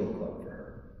social club for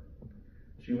her.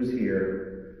 She was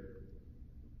here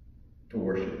to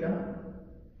worship God.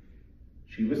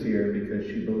 She was here because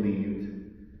she believed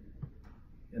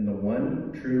in the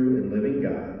one true and living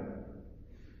God,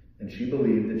 and she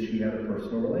believed that she had a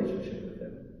personal relationship with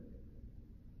him.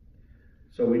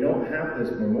 So we don't have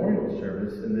this memorial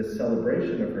service and this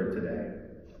celebration of her today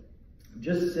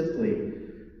just simply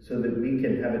so that we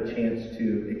can have a chance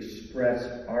to express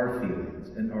our feelings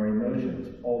and our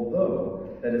emotions,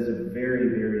 although that is a very,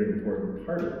 very important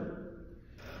part of it.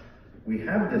 We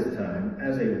have this time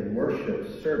as a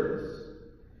worship service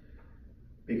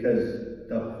because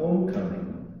the homecoming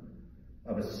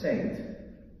of a saint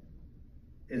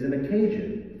is an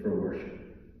occasion for worship.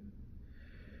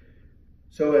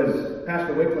 So as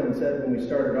Pastor Wicklund said when we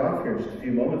started off here just a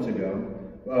few moments ago,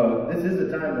 this is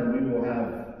a time when we will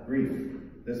have grief.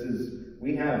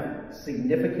 We have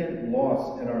significant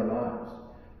loss in our lives.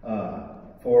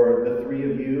 For the three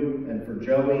of you, and for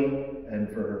Joey, and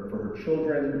for her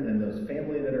children, and those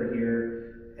family that are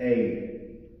here, a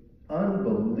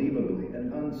unbelievably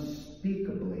and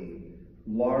unspeakably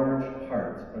large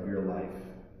part of your life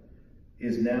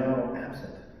is now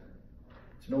absent.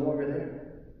 It's no longer there.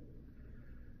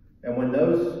 And when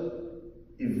those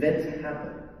events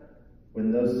happen,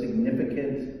 when those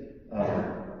significant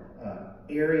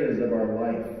areas of our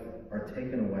life are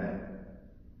taken away,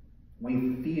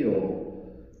 we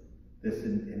feel this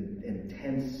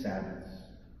intense sadness,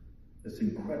 this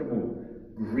incredible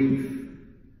grief,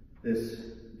 this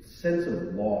sense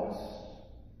of loss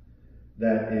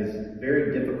that is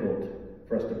very difficult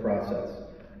for us to process.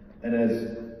 And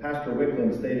as Pastor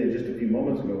Wicklund stated just a few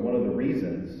moments ago, one of the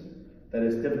reasons that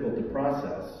it's difficult to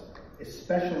process,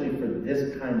 especially for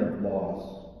this kind of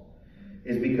loss,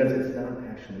 is because it's not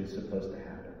actually supposed to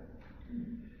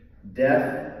happen.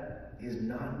 Death is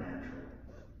not natural.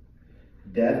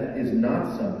 Death is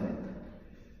not something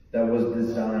that was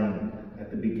designed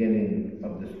at the beginning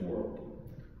of this world,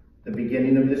 the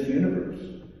beginning of this universe.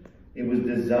 It was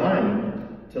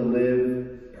designed to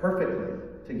live perfectly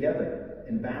together,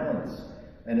 in balance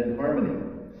and in harmony.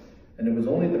 And it was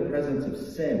only the presence of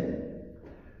sin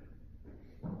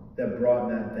that brought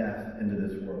that death into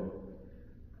this world.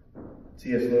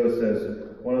 C.S. Lewis says,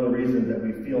 one of the reasons that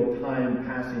we feel time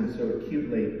passing so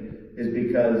acutely is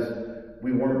because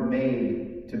we weren't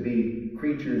made to be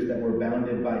creatures that were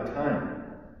bounded by time.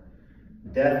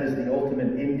 Death is the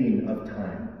ultimate ending of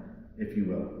time, if you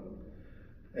will.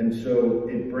 And so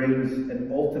it brings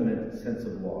an ultimate sense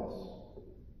of loss.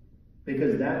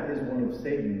 Because that is one of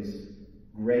Satan's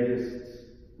greatest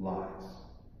lies.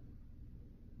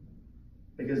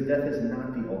 Because death is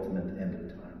not the ultimate end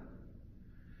of time.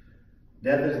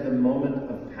 Death is the moment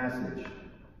of passage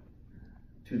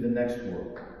to the next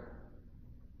world.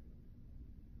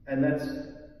 And that's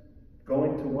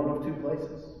going to one of two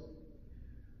places.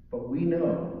 But we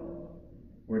know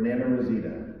where Nana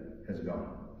Rosita has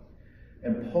gone.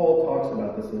 And Paul talks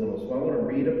about this a little. So I want to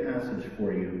read a passage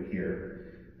for you here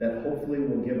that hopefully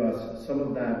will give us some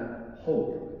of that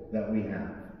hope that we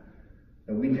have.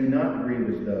 That we do not grieve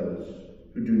as those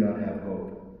who do not have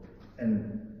hope.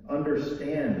 And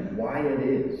understand why it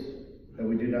is that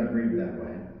we do not grieve that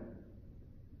way.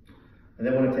 And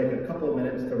then I want to take a couple of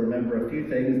minutes to remember a few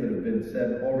things that have been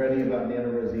said already about Nana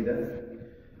Rosita.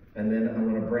 And then I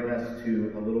want to bring us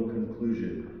to a little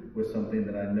conclusion with something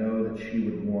that I know that she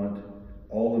would want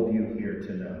all of you here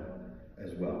to know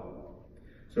as well.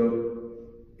 So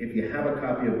if you have a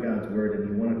copy of God's Word and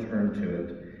you want to turn to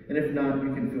it, and if not,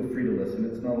 you can feel free to listen.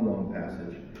 It's not a long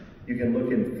passage. You can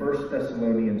look in 1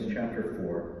 Thessalonians chapter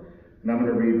 4, and I'm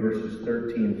going to read verses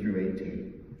 13 through 18.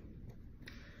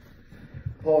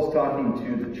 Paul's talking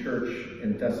to the church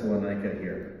in Thessalonica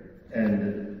here,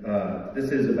 and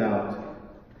this is about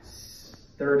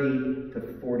 30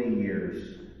 to 40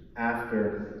 years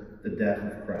after the death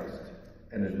of Christ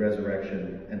and his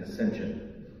resurrection and ascension.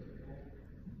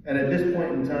 And at this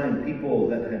point in time, people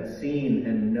that had seen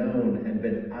and known and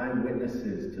been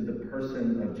eyewitnesses to the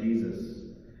person of Jesus,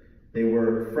 they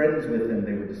were friends with him,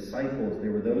 they were disciples, they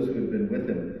were those who had been with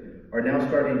him, are now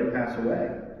starting to pass away.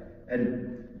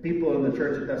 And people in the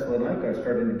church at Thessalonica are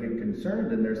starting to get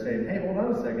concerned, and they're saying, hey, hold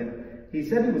on a second. He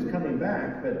said he was coming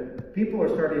back, but people are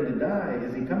starting to die.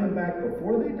 Is he coming back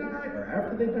before they die or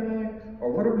after they die?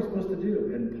 Or what are we supposed to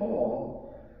do? And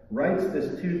Paul writes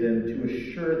this to them to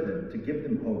assure them, to give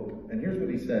them hope. And here's what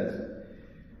he says.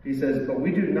 He says, but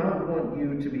we do not want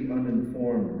you to be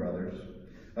uninformed, brothers,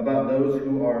 about those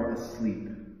who are asleep,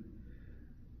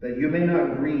 that you may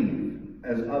not grieve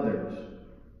as others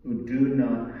who do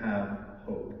not have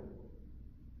hope.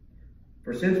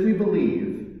 For since we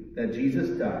believe that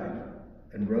Jesus died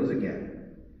and rose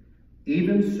again,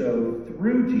 even so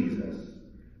through Jesus,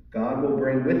 God will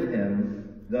bring with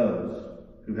him those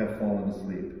who have fallen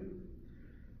asleep.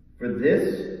 For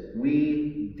this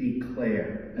we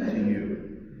declare to you.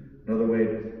 Another way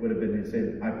would have been to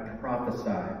say, I prophesy,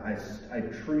 I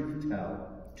truth tell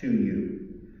to you.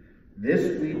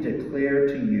 This we declare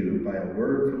to you by a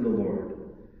word from the Lord,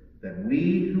 that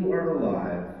we who are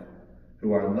alive,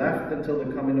 who are left until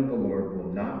the coming of the Lord,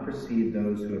 will not precede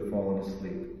those who have fallen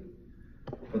asleep.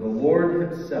 For the Lord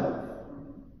himself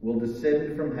will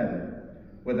descend from heaven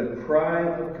with a cry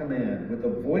of command, with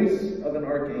the voice of an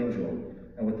archangel,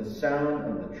 and with the sound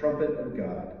of the trumpet of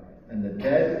God. And the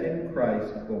dead in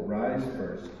Christ will rise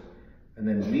first. And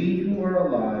then we who are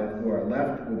alive, who are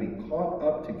left, will be caught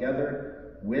up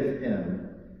together with him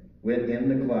in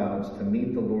the clouds to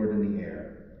meet the Lord in the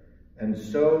air. And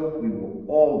so we will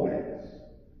always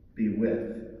be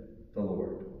with the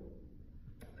Lord.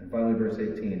 And finally, verse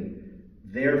 18,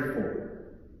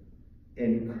 therefore,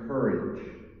 encourage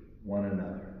one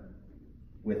another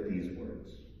with these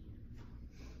words.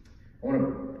 I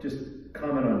want to just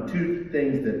comment on two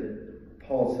things that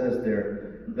Paul says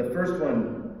there. The first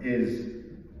one is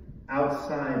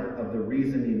outside of the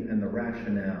reasoning and the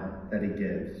rationale that he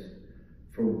gives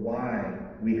for why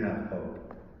we have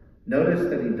hope. Notice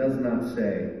that he does not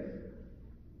say,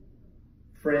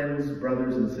 friends,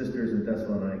 brothers, and sisters in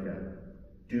Thessalonica,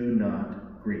 do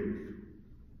not grieve.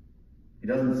 He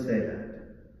doesn't say that.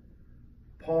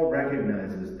 Paul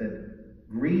recognizes that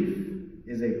grief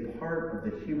is a part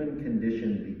of the human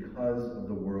condition because of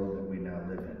the world that we now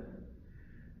live in.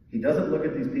 He doesn't look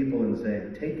at these people and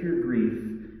say, take your grief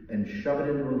and shove it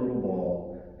into a little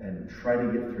ball and try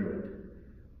to get through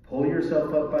it. Pull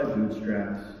yourself up by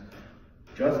bootstraps.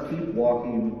 Just keep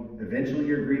walking. Eventually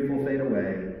your grief will fade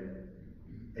away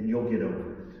and you'll get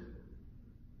over it.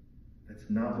 That's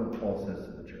not what Paul says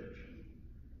to the church.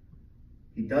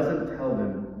 He doesn't tell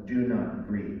them, do not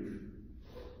grieve.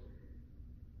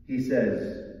 He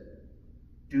says,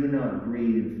 do not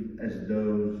grieve as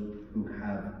those who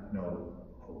have no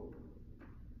hope.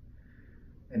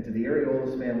 And to the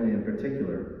Eroles family in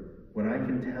particular, what I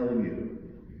can tell you,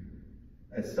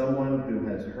 as someone who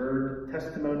has heard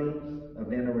testimony of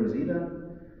Nana Rosita,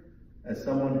 as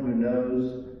someone who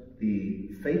knows the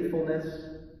faithfulness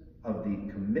of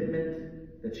the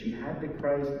commitment that she had to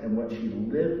Christ and what she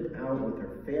lived out with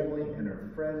her family and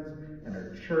her friends and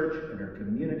her church and her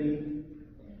community,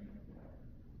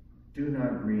 do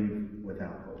not grieve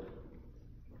without hope.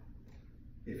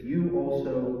 If you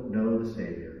also know the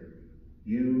Savior,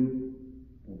 you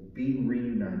will be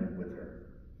reunited with her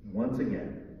once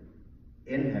again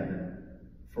in heaven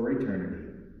for eternity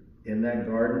in that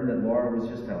garden that Laura was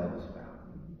just telling us about.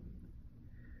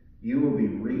 You will be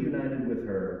reunited with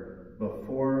her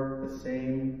before the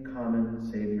same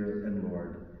common Savior and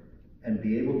Lord and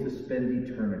be able to spend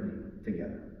eternity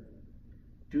together.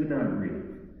 Do not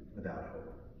grieve without hope.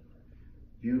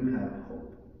 You have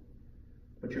hope.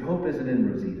 But your hope isn't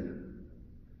in Rosita.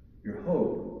 Your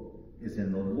hope is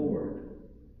in the Lord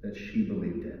that she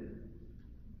believed in.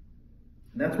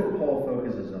 And that's what Paul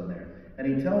focuses on there.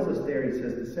 And he tells us there, he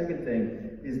says, the second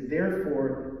thing is,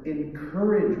 therefore,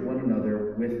 encourage one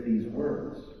another with these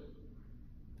words.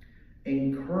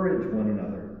 Encourage one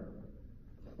another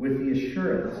with the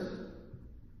assurance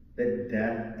that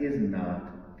death is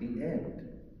not the end.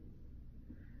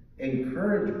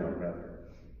 Encourage one another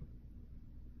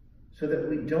so that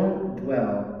we don't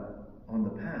dwell on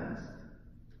the past,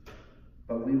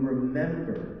 but we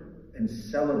remember and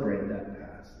celebrate that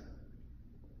past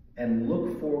and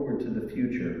look forward to the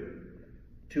future,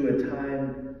 to a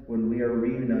time when we are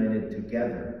reunited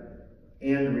together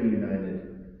and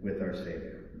reunited with our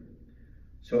Savior.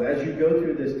 So as you go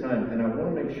through this time, and I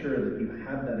want to make sure that you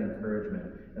have that encouragement,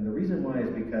 and the reason why is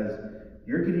because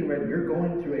you're getting ready, you're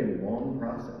going through a long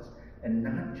process, and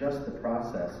not just the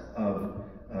process of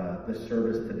the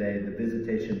service today, the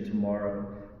visitation tomorrow,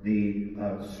 the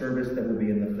service that will be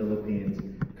in the Philippines,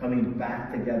 coming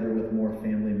back together with more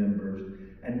family members,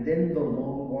 And then the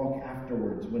long walk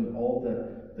afterwards when all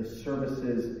the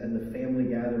services and the family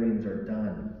gatherings are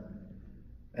done.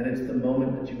 And it's the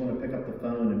moment that you want to pick up the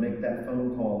phone and make that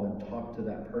phone call and talk to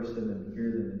that person and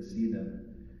hear them and see them.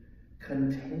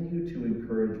 Continue to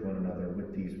encourage one another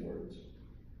with these words.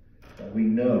 That we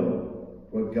know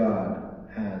what God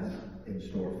has in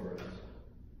store for us.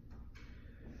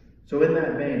 So in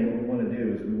that vein, what we want to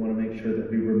do is we want to make sure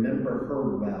that we remember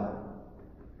her well.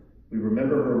 We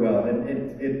remember her well. And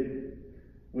it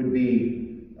would be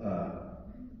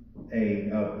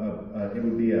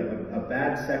a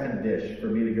bad second dish for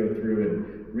me to go through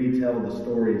and retell the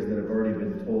stories that have already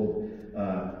been told.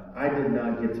 I did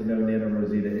not get to know Nana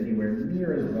Rosita anywhere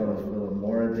near as well as Will and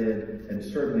Laura did, and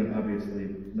certainly,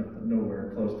 obviously,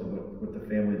 nowhere close to what the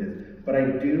family did. But I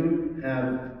do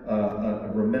have a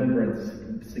remembrance,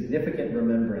 significant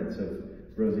remembrance of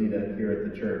Rosita here at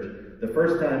the church. The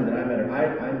first time that I met her,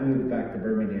 I moved back to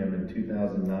Birmingham in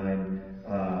 2009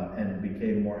 and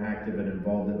became more active and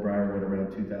involved at Briarwood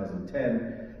around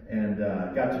 2010. And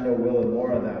got to know Will and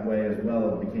Laura that way as well,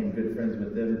 and became good friends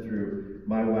with them through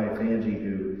my wife Angie,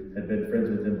 who had been friends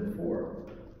with them before.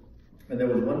 And there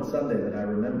was one Sunday that I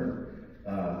remember.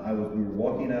 We were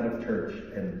walking out of church,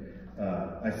 and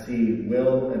I see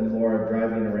Will and Laura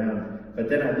driving around. But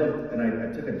then I looked, and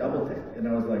I took a double take, and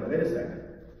I was like, wait a second.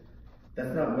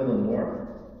 That's not Will and Laura.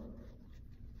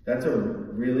 That's a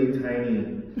really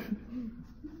tiny,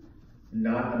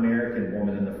 not American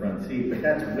woman in the front seat, but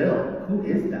that's Will. Who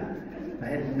is that? I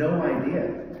had no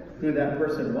idea who that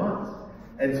person was.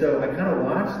 And so I kind of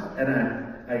watched, and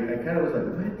I kind of was like,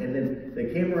 what? And then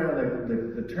they came around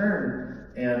the turn,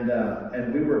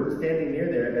 and we were standing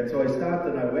near there, and so I stopped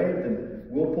and I waved,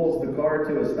 and Will pulls the car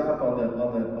to a stop on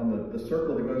the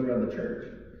circle that goes around the church.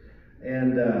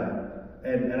 And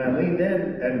I leaned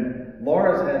in, and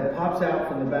Laura's head pops out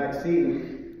from the back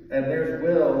seat, and there's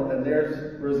Will, and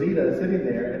there's Rosita sitting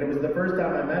there, and it was the first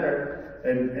time I met her,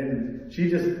 and she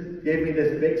just gave me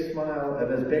this big smile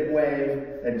and this big wave,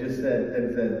 and just said,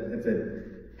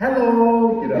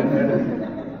 hello, you know,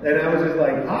 and I was just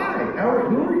like, hi, who are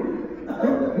you?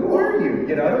 Who are you?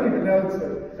 You know, I don't even know.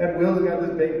 And Will's got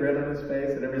this big grin on his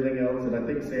face and everything else, and I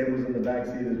think Sam was in the back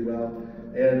seat as well,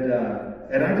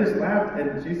 and I just laughed,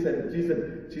 and she said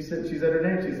her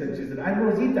name. She said, I'm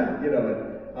Rosita, you know.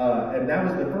 And that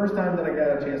was the first time that I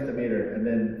got a chance to meet her. And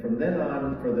then from then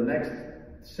on, for the next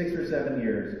 6 or 7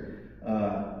 years,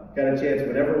 got a chance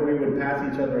whenever we would pass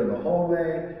each other in the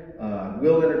hallway.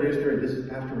 Will introduced her, this is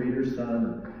Pastor Reeder's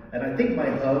son. And I think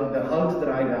the hugs that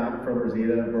I got from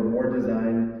Rosita were more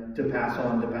designed to pass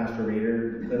on to Pastor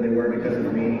Reeder than they were because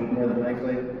of me, more than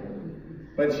likely.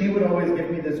 But she would always give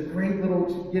me this great little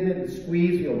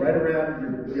squeeze, you know, right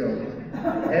around your,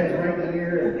 head's right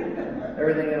here and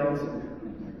everything else.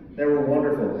 They were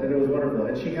wonderful, and it was wonderful.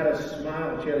 And she had a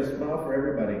smile. She had a smile for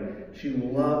everybody. She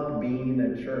loved being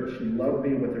at church. She loved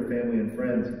being with her family and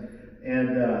friends.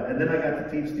 And then I got to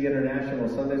teach the international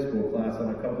Sunday school class on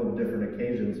a couple of different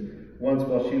occasions. Once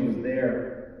while she was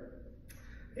there,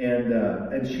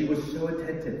 and she was so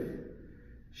attentive.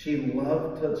 She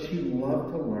loved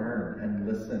to learn and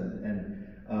listen.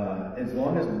 And as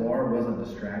long as Laura wasn't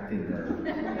distracting her,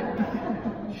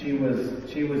 she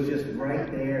was just right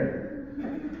there.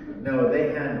 No,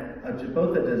 they had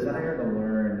both a desire to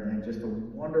learn and just a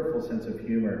wonderful sense of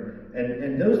humor.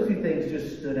 And those two things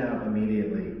just stood out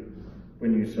immediately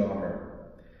when you saw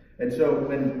her. And so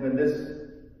when this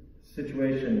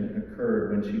situation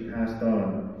occurred, when she passed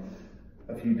on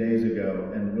a few days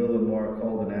ago, and Will and Laura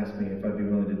called and asked me if I'd be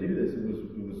willing to do this, it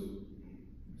was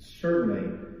certainly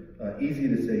easy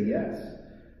to say yes.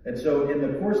 And so in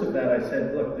the course of that, I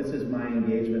said, look, this is my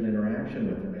engagement interaction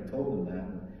with him. I told him that.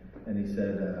 And he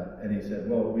said,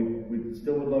 well, we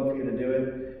still would love for you to do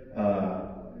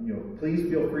it. Please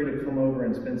feel free to come over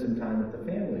and spend some time with the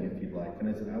family if you'd like. And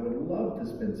I said, I would love to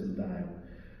spend some time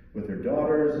with her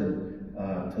daughters and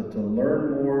to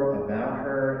learn more about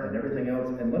her and everything else.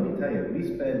 And let me tell you,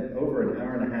 we spent over an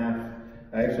hour and a half.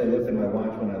 I actually looked at my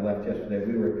watch when I left yesterday.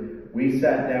 We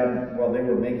sat down while they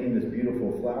were making this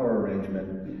beautiful flower arrangement,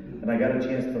 and I got a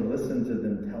chance to listen to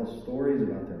them tell stories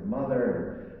about their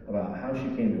mother, about how she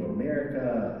came to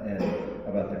America, and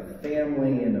about their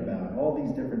family, and about all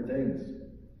these different things.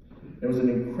 It was an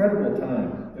incredible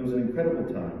time. It was an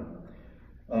incredible time.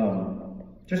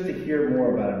 Just to hear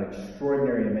more about an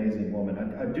extraordinary, amazing woman.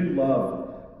 I do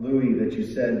love, Louie, that you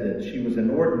said that she was an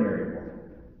ordinary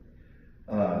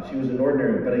woman. She was an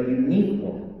ordinary, but a unique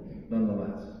woman,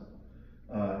 nonetheless.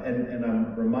 And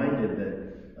I'm reminded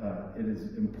that it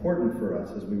is important for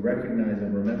us as we recognize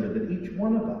and remember that each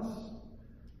one of us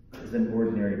is an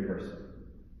ordinary person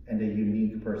and a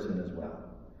unique person as well.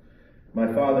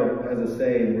 My father has a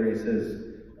saying where he says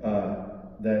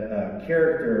that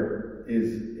character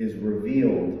is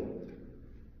revealed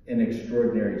in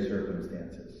extraordinary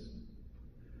circumstances.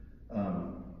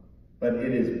 But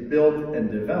it is built and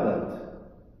developed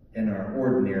in our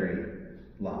ordinary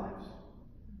lives,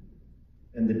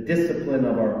 in the discipline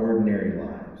of our ordinary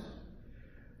lives.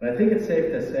 And I think it's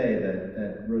safe to say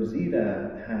that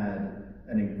Rosita had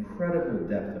an incredible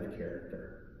depth of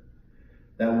character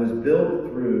that was built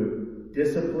through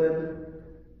discipline,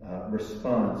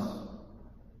 response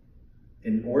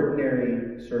in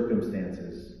ordinary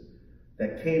circumstances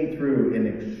that came through in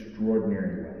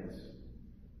extraordinary ways.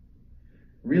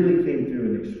 Really came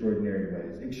through in extraordinary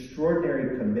ways.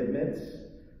 Extraordinary commitments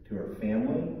to her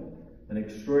family and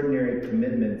extraordinary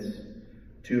commitments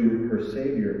to her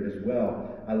Savior as well.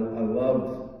 I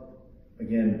loved,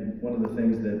 again, one of the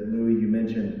things that Louis, you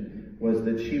mentioned, was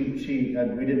that she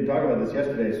we didn't talk about this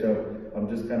yesterday, so I'm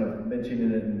just kind of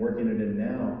mentioning it and working it in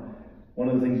now. One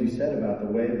of the things you said about the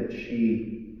way that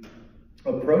she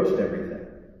approached everything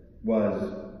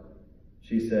was,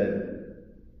 she said,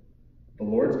 the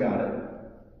Lord's got it.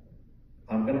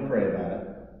 I'm going to pray about it.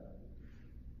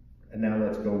 And now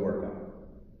let's go work on it.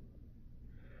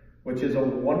 Which is a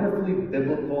wonderfully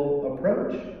biblical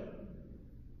approach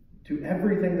to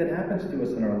everything that happens to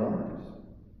us in our lives.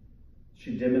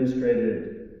 She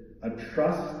demonstrated a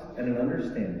trust and an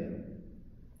understanding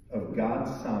of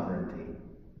God's sovereignty,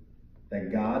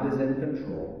 that God is in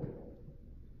control.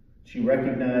 She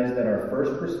recognized that our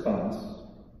first response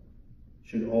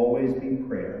should always be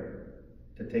prayer,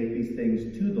 to take these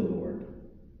things to the Lord.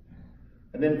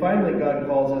 And then finally, God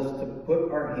calls us to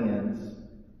put our hands,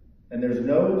 and there's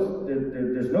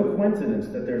no coincidence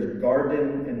that there's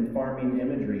garden and farming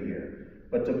imagery here,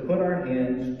 but to put our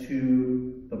hands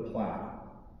to the plow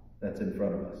that's in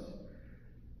front of us,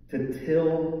 to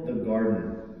till the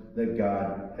garden that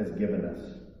God has given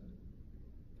us.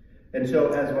 And so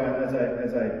as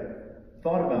I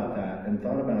thought about that and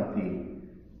thought about the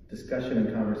discussion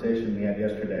and conversation we had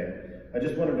yesterday, I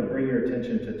just wanted to bring your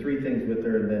attention to three things with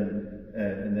her,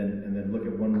 and then look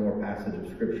at one more passage of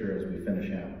scripture as we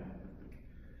finish out.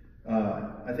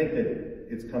 I think that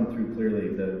it's come through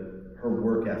clearly her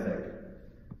work ethic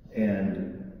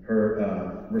and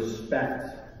her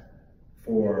respect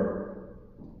for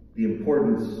the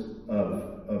importance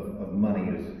of money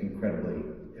is incredibly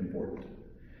important.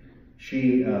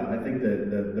 She, I think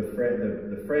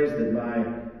the phrase that my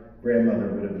grandmother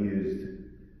would have used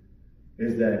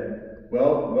is that,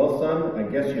 well, son, I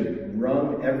guess you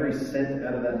wrung every cent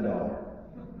out of that dollar.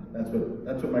 That's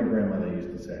what my grandmother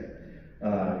used to say.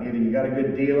 Either you got a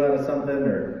good deal out of something,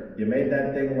 or you made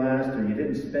that thing last, or you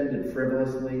didn't spend it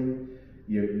frivolously.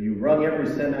 You wrung every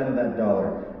cent out of that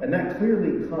dollar. And that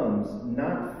clearly comes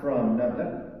not from,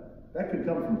 that could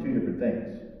come from two different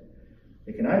things.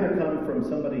 It can either come from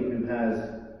somebody who has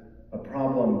a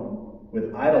problem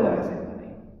with idolizing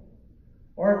money,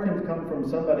 or it can come from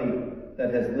somebody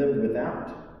that has lived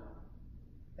without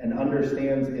and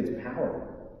understands its power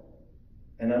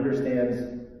and understands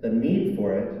the need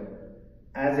for it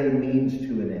as a means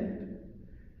to an end.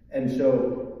 And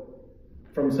so,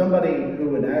 from somebody who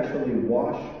would actually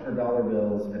wash her dollar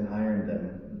bills and iron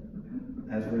them,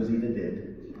 as Rosita did,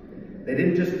 they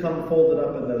didn't just come folded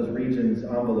up in those Regions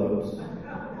envelopes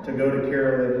to go to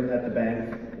Carolyn at the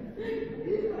bank.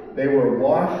 They were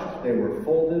washed, they were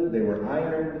folded, they were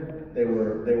ironed, they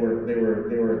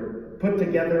were put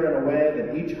together in a way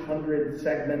that each 100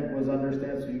 segment was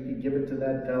understood, so you could give it to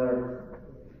that teller.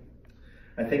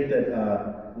 I think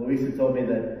that Louisa told me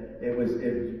that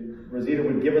Rosita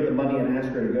would give her the money and ask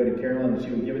her to go to Carolyn, and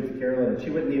she would give it to Carolyn, and she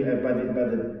wouldn't even,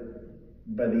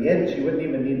 by the end, she wouldn't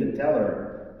even need to tell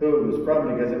her who it was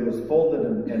from, because it was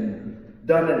folded and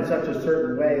done in such a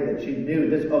certain way that she knew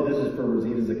this is for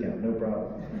Rosita's account, no problem.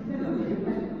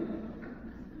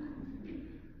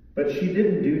 But she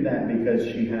didn't do that because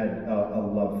she had a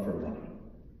love for money.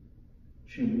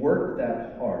 She worked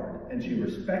that hard, and she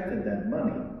respected that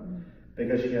money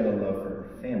because she had a love for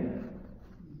her family.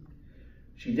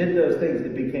 She did those things.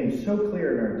 It became so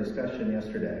clear in our discussion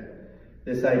yesterday,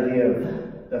 this idea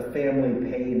of the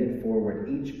family paying it forward,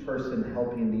 each person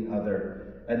helping the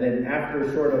other. And then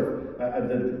after sort of,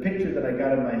 the picture that I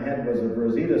got in my head was of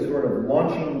Rosita sort of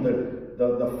launching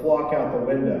the flock out the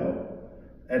window.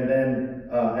 And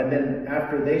then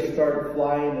after they start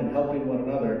flying and helping one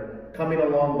another, coming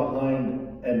along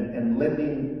behind and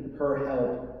lending her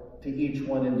help to each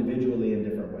one individually in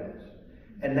different ways.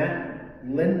 And that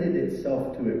lended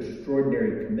itself to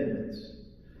extraordinary commitments,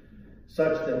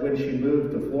 such that when she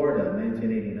moved to Florida in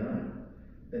 1989,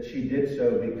 that she did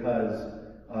so because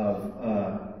of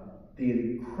the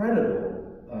incredible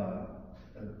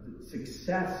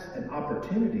success and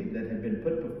opportunity that had been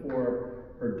put before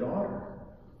her daughter,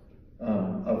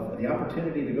 of the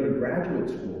opportunity to go to graduate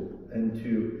school and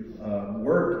to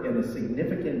work in a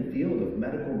significant field of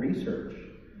medical research,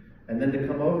 and then to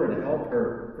come over to help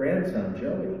her grandson,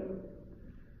 Joey.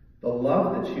 The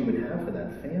love that she would have for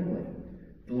that family.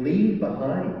 Leave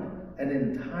behind an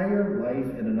entire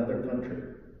life in another country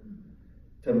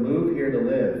to move here to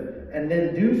live, and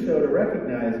then do so to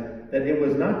recognize that it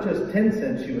was not just 10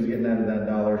 cents she was getting out of that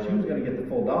dollar, she was going to get the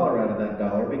full dollar out of that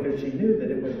dollar, because she knew that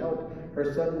it would help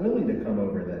her son Willie to come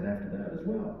over then after that as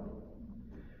well.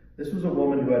 This was a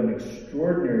woman who had an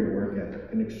extraordinary work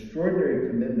ethic, an extraordinary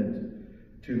commitment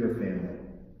to her family.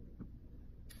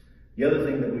 The other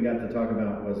thing that we got to talk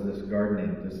about was this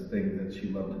gardening, this thing that she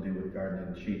loved to do with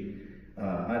gardening.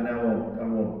 I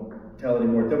won't tell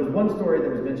anymore. There was one story that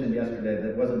was mentioned yesterday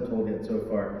that wasn't told yet so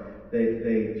far.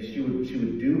 She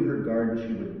would do her garden,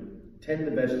 she would tend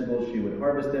the vegetables, she would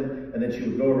harvest them, and then she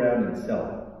would go around and sell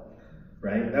them.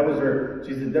 Right? That was her,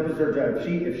 she said that was her job.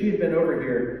 If she had been over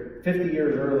here 50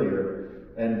 years earlier,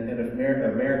 and if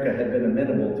America had been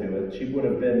amenable to it, she would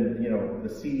have been, the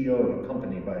CEO of a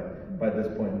company by this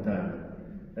point in time,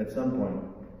 at some point.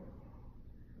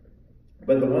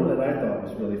 But the one that I thought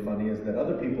was really funny is that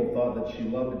other people thought that she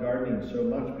loved gardening so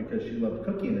much because she loved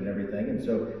cooking and everything, and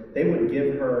so they would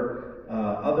give her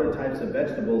other types of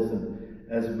vegetables.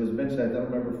 And as was mentioned, I don't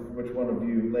remember which one of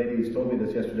you ladies told me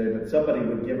this yesterday, but somebody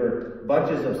would give her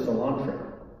bunches of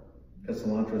cilantro, because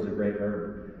cilantro is a great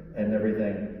herb and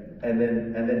everything. And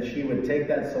then she would take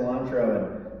that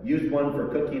cilantro and use one for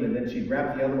cooking, and then she'd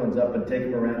wrap the other ones up and take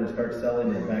them around and start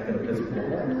selling them back at a physical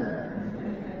place.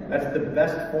 That's the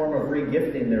best form of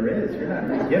regifting there is. You're not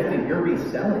regifting, you're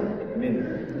reselling. I mean,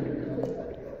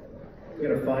 you're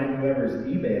going to find whoever's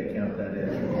eBay account that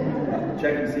is.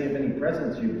 Check and see if any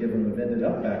presents you've given them have ended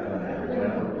up back on it.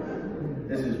 Wow.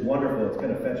 This is wonderful. It's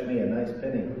going to fetch me a nice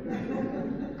penny.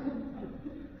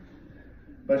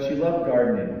 But she loved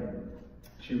gardening.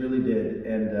 She really did.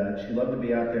 And she loved to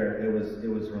be out there. It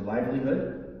was her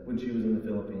livelihood when she was in the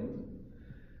Philippines.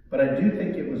 But I do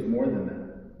think it was more than that.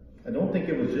 I don't think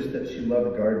it was just that she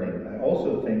loved gardening. I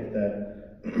also think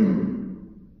that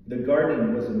the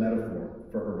gardening was a metaphor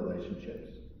for her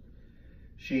relationships.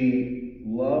 She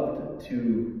loved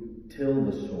to till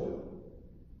the soil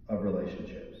of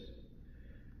relationships.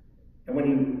 And when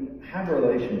you have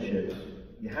relationships,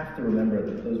 you have to remember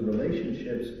that those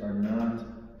relationships are not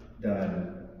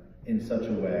done in such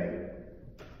a way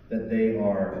that they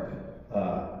are,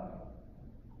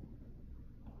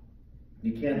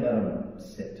 you can't let them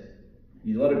sit.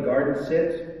 You let a garden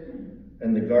sit,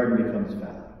 and the garden becomes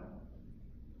fallow.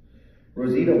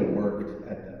 Rosita worked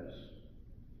at those.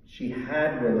 She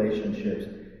had relationships.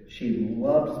 She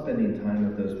loved spending time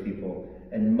with those people,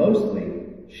 and mostly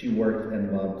she worked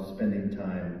and loved spending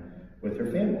time with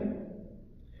her family.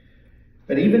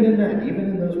 But even in that, even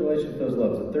in those relationships, those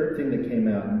loves, the third thing that came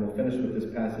out, and we'll finish with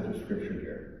this passage of scripture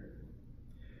here.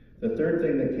 The third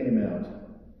thing that came out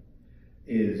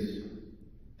is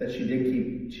that she did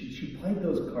keep, she played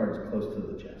those cards close to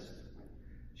the chest.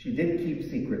 She did keep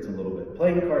secrets a little bit.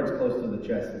 Playing cards close to the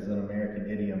chest is an American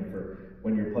idiom for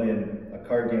when you're playing a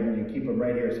card game and you keep them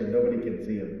right here so nobody can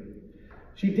see them.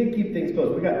 She did keep things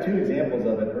close. We got two examples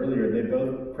of it earlier. They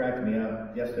both cracked me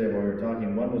up yesterday while we were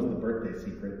talking. One was the birthday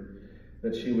secret,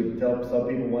 that she would tell some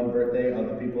people one birthday,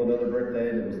 other people another birthday,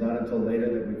 and it was not until later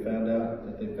that we found out,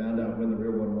 that they found out when the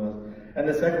real one was. And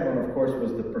the second one, of course,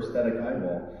 was the prosthetic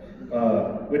eyeball,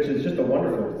 which is just a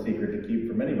wonderful secret to keep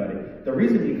from anybody. The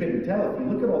reason you couldn't tell, if you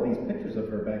look at all these pictures of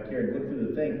her back here and look through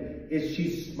the thing, is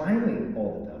she's smiling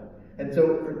all the time. And so,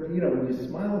 when you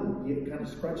smile, you kind of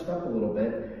scrunched up a little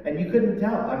bit, and you couldn't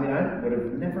tell. I mean, I would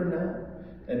have never known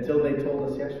until they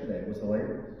told us yesterday. It was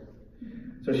hilarious.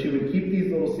 So she would keep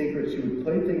these little secrets. She would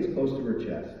play things close to her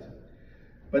chest.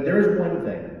 But there is one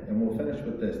thing, and we'll finish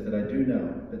with this, that I do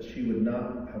know that she would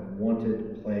not have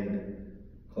wanted played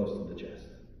close to the chest.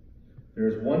 There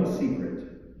is one secret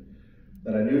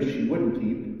that I knew she wouldn't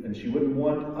keep, and she wouldn't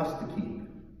want us to keep.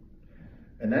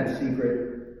 And that secret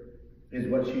is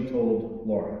what she told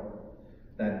Laura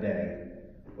that day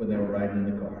when they were riding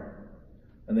in the car.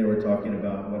 And they were talking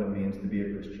about what it means to be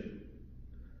a Christian.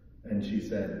 And she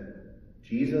said,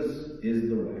 Jesus is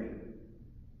the way.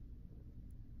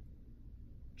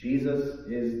 Jesus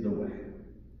is the way.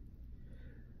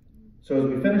 So as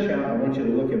we finish out, I want you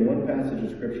to look at one passage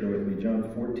of scripture with me,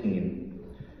 John 14.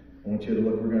 I want you to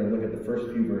look, we're going to look at the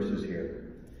first few verses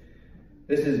here.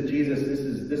 This is Jesus,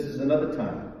 this is another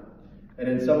time. And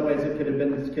in some ways it could have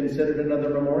been considered another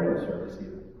memorial service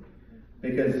even.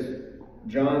 Because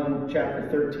John chapter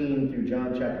 13 through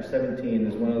John chapter 17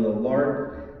 is one of the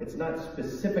large, it's not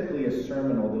specifically a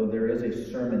sermon, although there is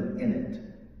a sermon in it.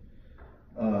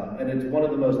 And it's one of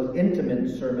the most intimate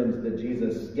sermons that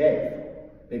Jesus gave,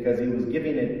 because he was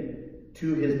giving it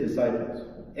to his disciples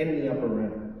in the upper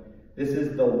room. This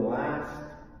is the last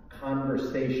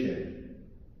conversation,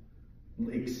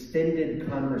 extended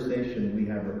conversation we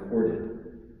have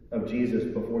recorded of Jesus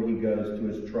before he goes to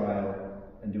his trial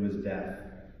and to his death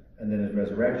and then his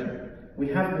resurrection. We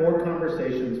have more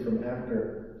conversations from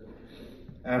after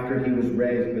he was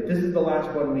raised, but this is the last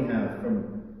one we have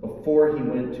from before he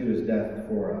went to his death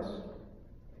for us.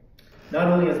 Not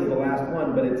only is it the last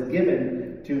one, but it's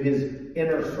given to his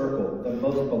inner circle, the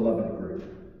most beloved group.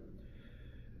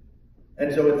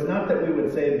 And so it's not that we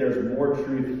would say there's more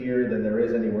truth here than there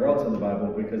is anywhere else in the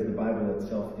Bible, because the Bible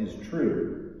itself is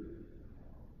true.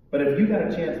 But if you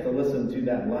got a chance to listen to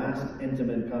that last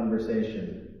intimate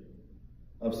conversation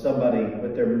of somebody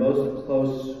with their most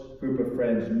close group of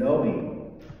friends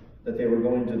knowing that they were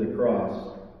going to the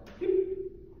cross,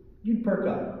 you'd perk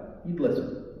up. You'd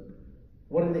listen.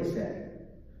 What did they say?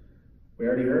 We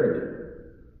already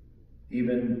heard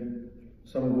even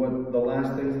some of what the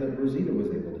last things that Rosita was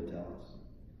able to tell us.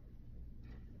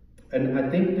 And I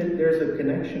think that there's a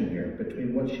connection here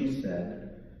between what she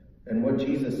said and what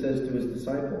Jesus says to his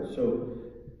disciples. So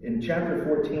in chapter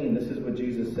 14, this is what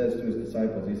Jesus says to his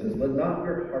disciples. He says, "Let not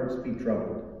your hearts be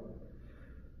troubled.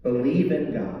 Believe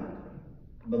in God.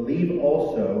 Believe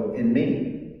also in me.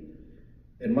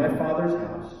 In my Father's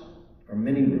house are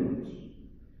many rooms.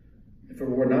 If it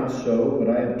were not so, would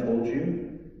I have told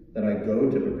you that I go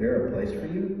to prepare a place for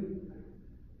you?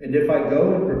 And if I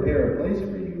go and prepare a place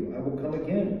for you, I will come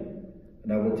again,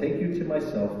 and I will take you to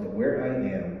myself, that where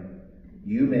I am,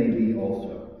 you may be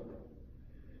also.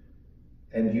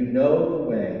 And you know the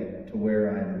way to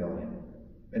where I am going."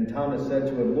 And Thomas said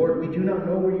to him, "Lord, we do not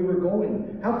know where you are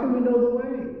going. How can we know the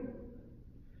way?"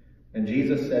 And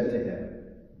Jesus said to him,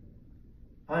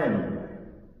 "I am the way.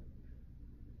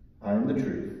 I am the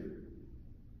truth.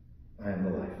 I am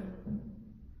the life.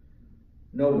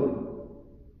 No one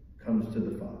comes to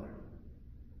the Father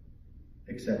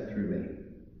except through me.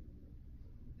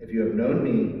 If you have known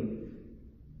me,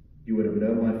 you would have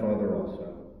known my Father also.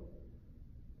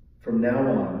 From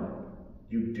now on,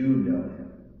 you do know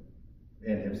him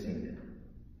and have seen him."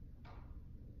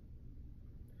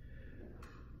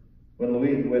 When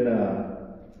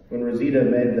Rosita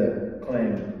made the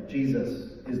claim,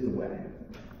 Jesus is the way,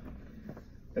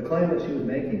 the claim that she was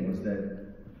making was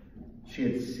that she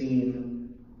had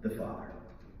seen the Father,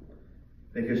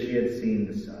 because she had seen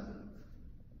the Son.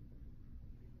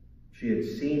 She had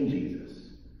seen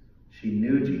Jesus. She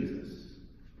knew Jesus.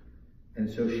 And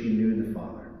so she knew the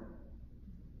Father.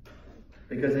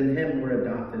 Because in him we're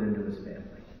adopted into his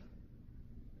family.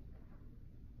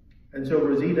 And so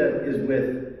Rosita is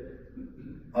with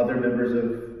other members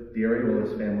of the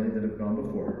eroles family that have gone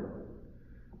before her,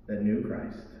 that knew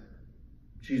Christ.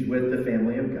 She's with the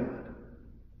family of God.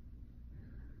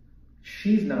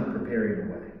 She's not preparing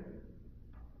the way.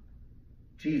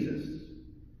 Jesus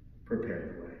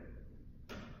prepared the way.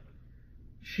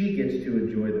 She gets to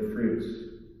enjoy the fruits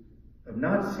of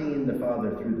not seeing the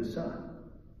Father through the Son,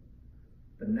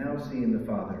 but now seeing the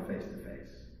Father face to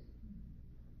face.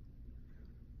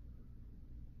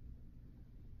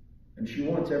 And she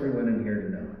wants everyone in here to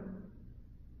know.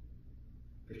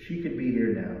 If she could be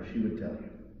here now, she would tell you,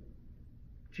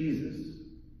 Jesus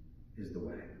is the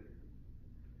way.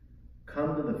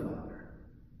 Come to the Father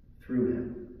through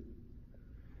him,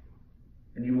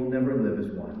 and you will never live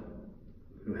as one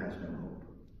who has no hope.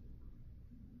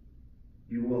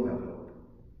 You will have hope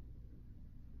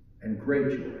and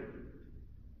great joy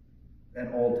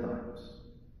at all times,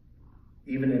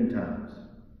 even in times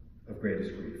of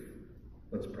greatest grief.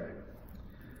 Let's pray.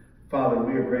 Father,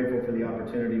 we are grateful for the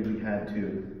opportunity we had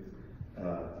to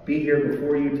be here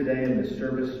before you today in this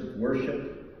service of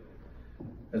worship,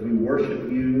 as we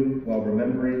worship you while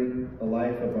remembering the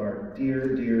life of our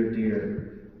dear, dear,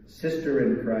 dear sister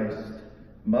in Christ,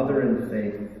 mother in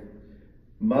faith,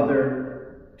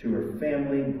 mother to her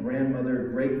family, grandmother,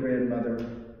 great-grandmother.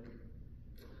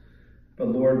 But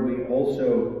Lord, we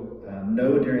also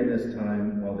know during this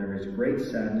time, while there is great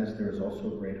sadness, there is also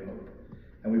great hope.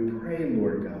 And we pray,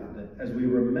 Lord God, that as we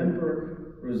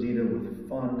remember Rosita with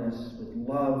fondness, with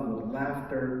love, with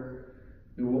laughter,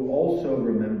 we will also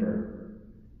remember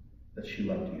that she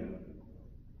loved you.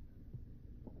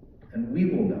 And we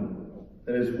will know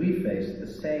that as we face the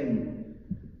same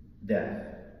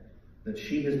death that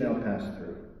she has now passed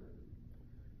through,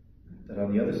 that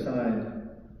on the other side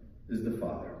is the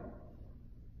Father,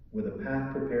 with a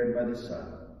path prepared by the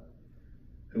Son,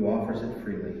 who offers it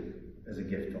freely as a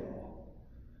gift to all.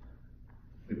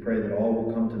 We pray that all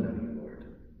will come to know you, Lord,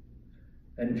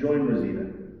 and join Rosita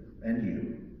and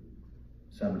you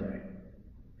someday.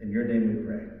 In your name we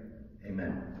pray.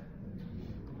 Amen.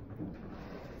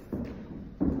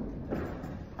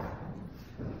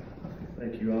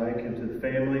 Thank you, Ike, and to the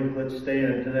family. Let's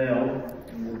stand now,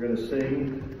 and we're going to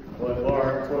sing what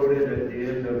Laura quoted at the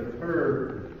end of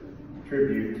her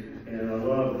tribute. And I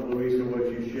love, Louisa, what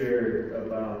you shared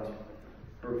about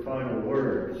her final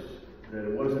words, that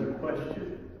it wasn't a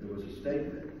question, it was a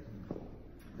statement.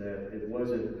 That it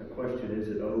wasn't a question, is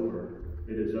it over?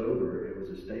 It is over. It was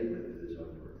a statement, it is over.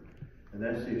 And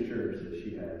that's the assurance that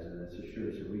she has, and that's the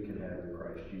assurance that we can have in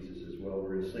Christ Jesus as well.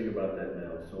 We're going to sing about that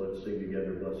now, so let's sing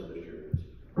together, Blessed Assurance.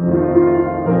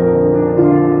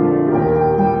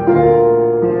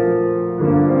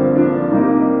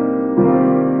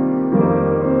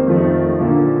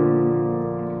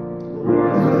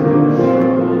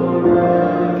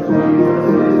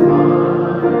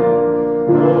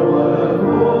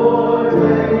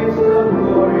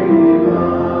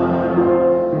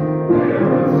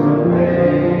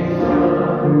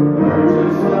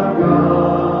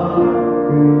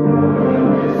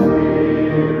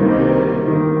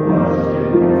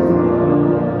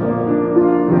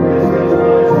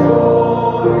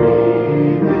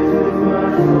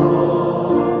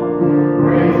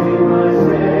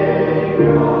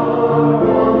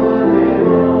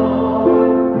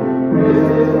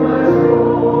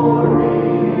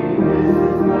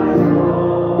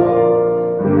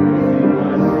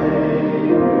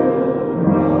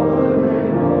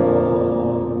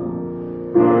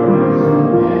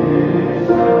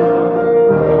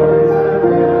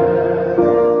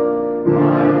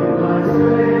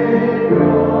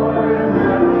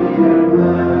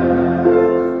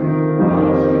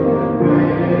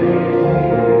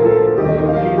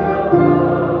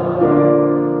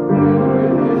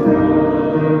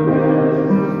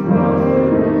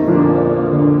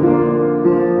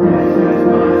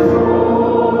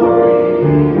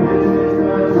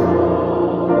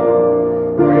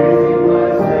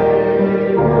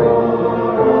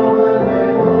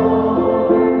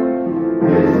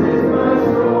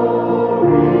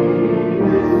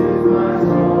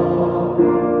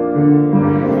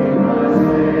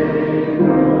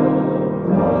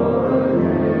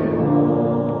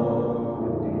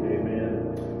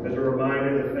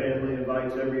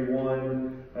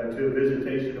 To a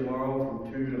visitation tomorrow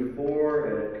from 2 to 4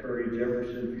 at Curry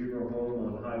Jefferson Funeral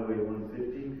Home on Highway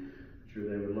 150. I'm sure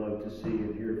they would love to see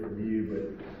and hear from you. But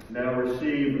now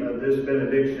receive this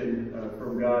benediction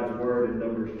from God's Word in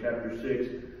Numbers chapter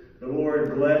 6. The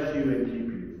Lord bless you and keep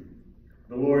you.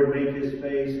 The Lord make his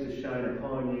face to shine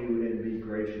upon you and be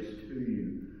gracious to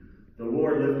you. The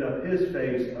Lord lift up his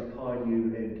face upon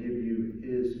you and give you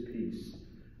his peace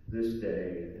this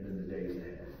day and in the days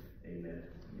ahead.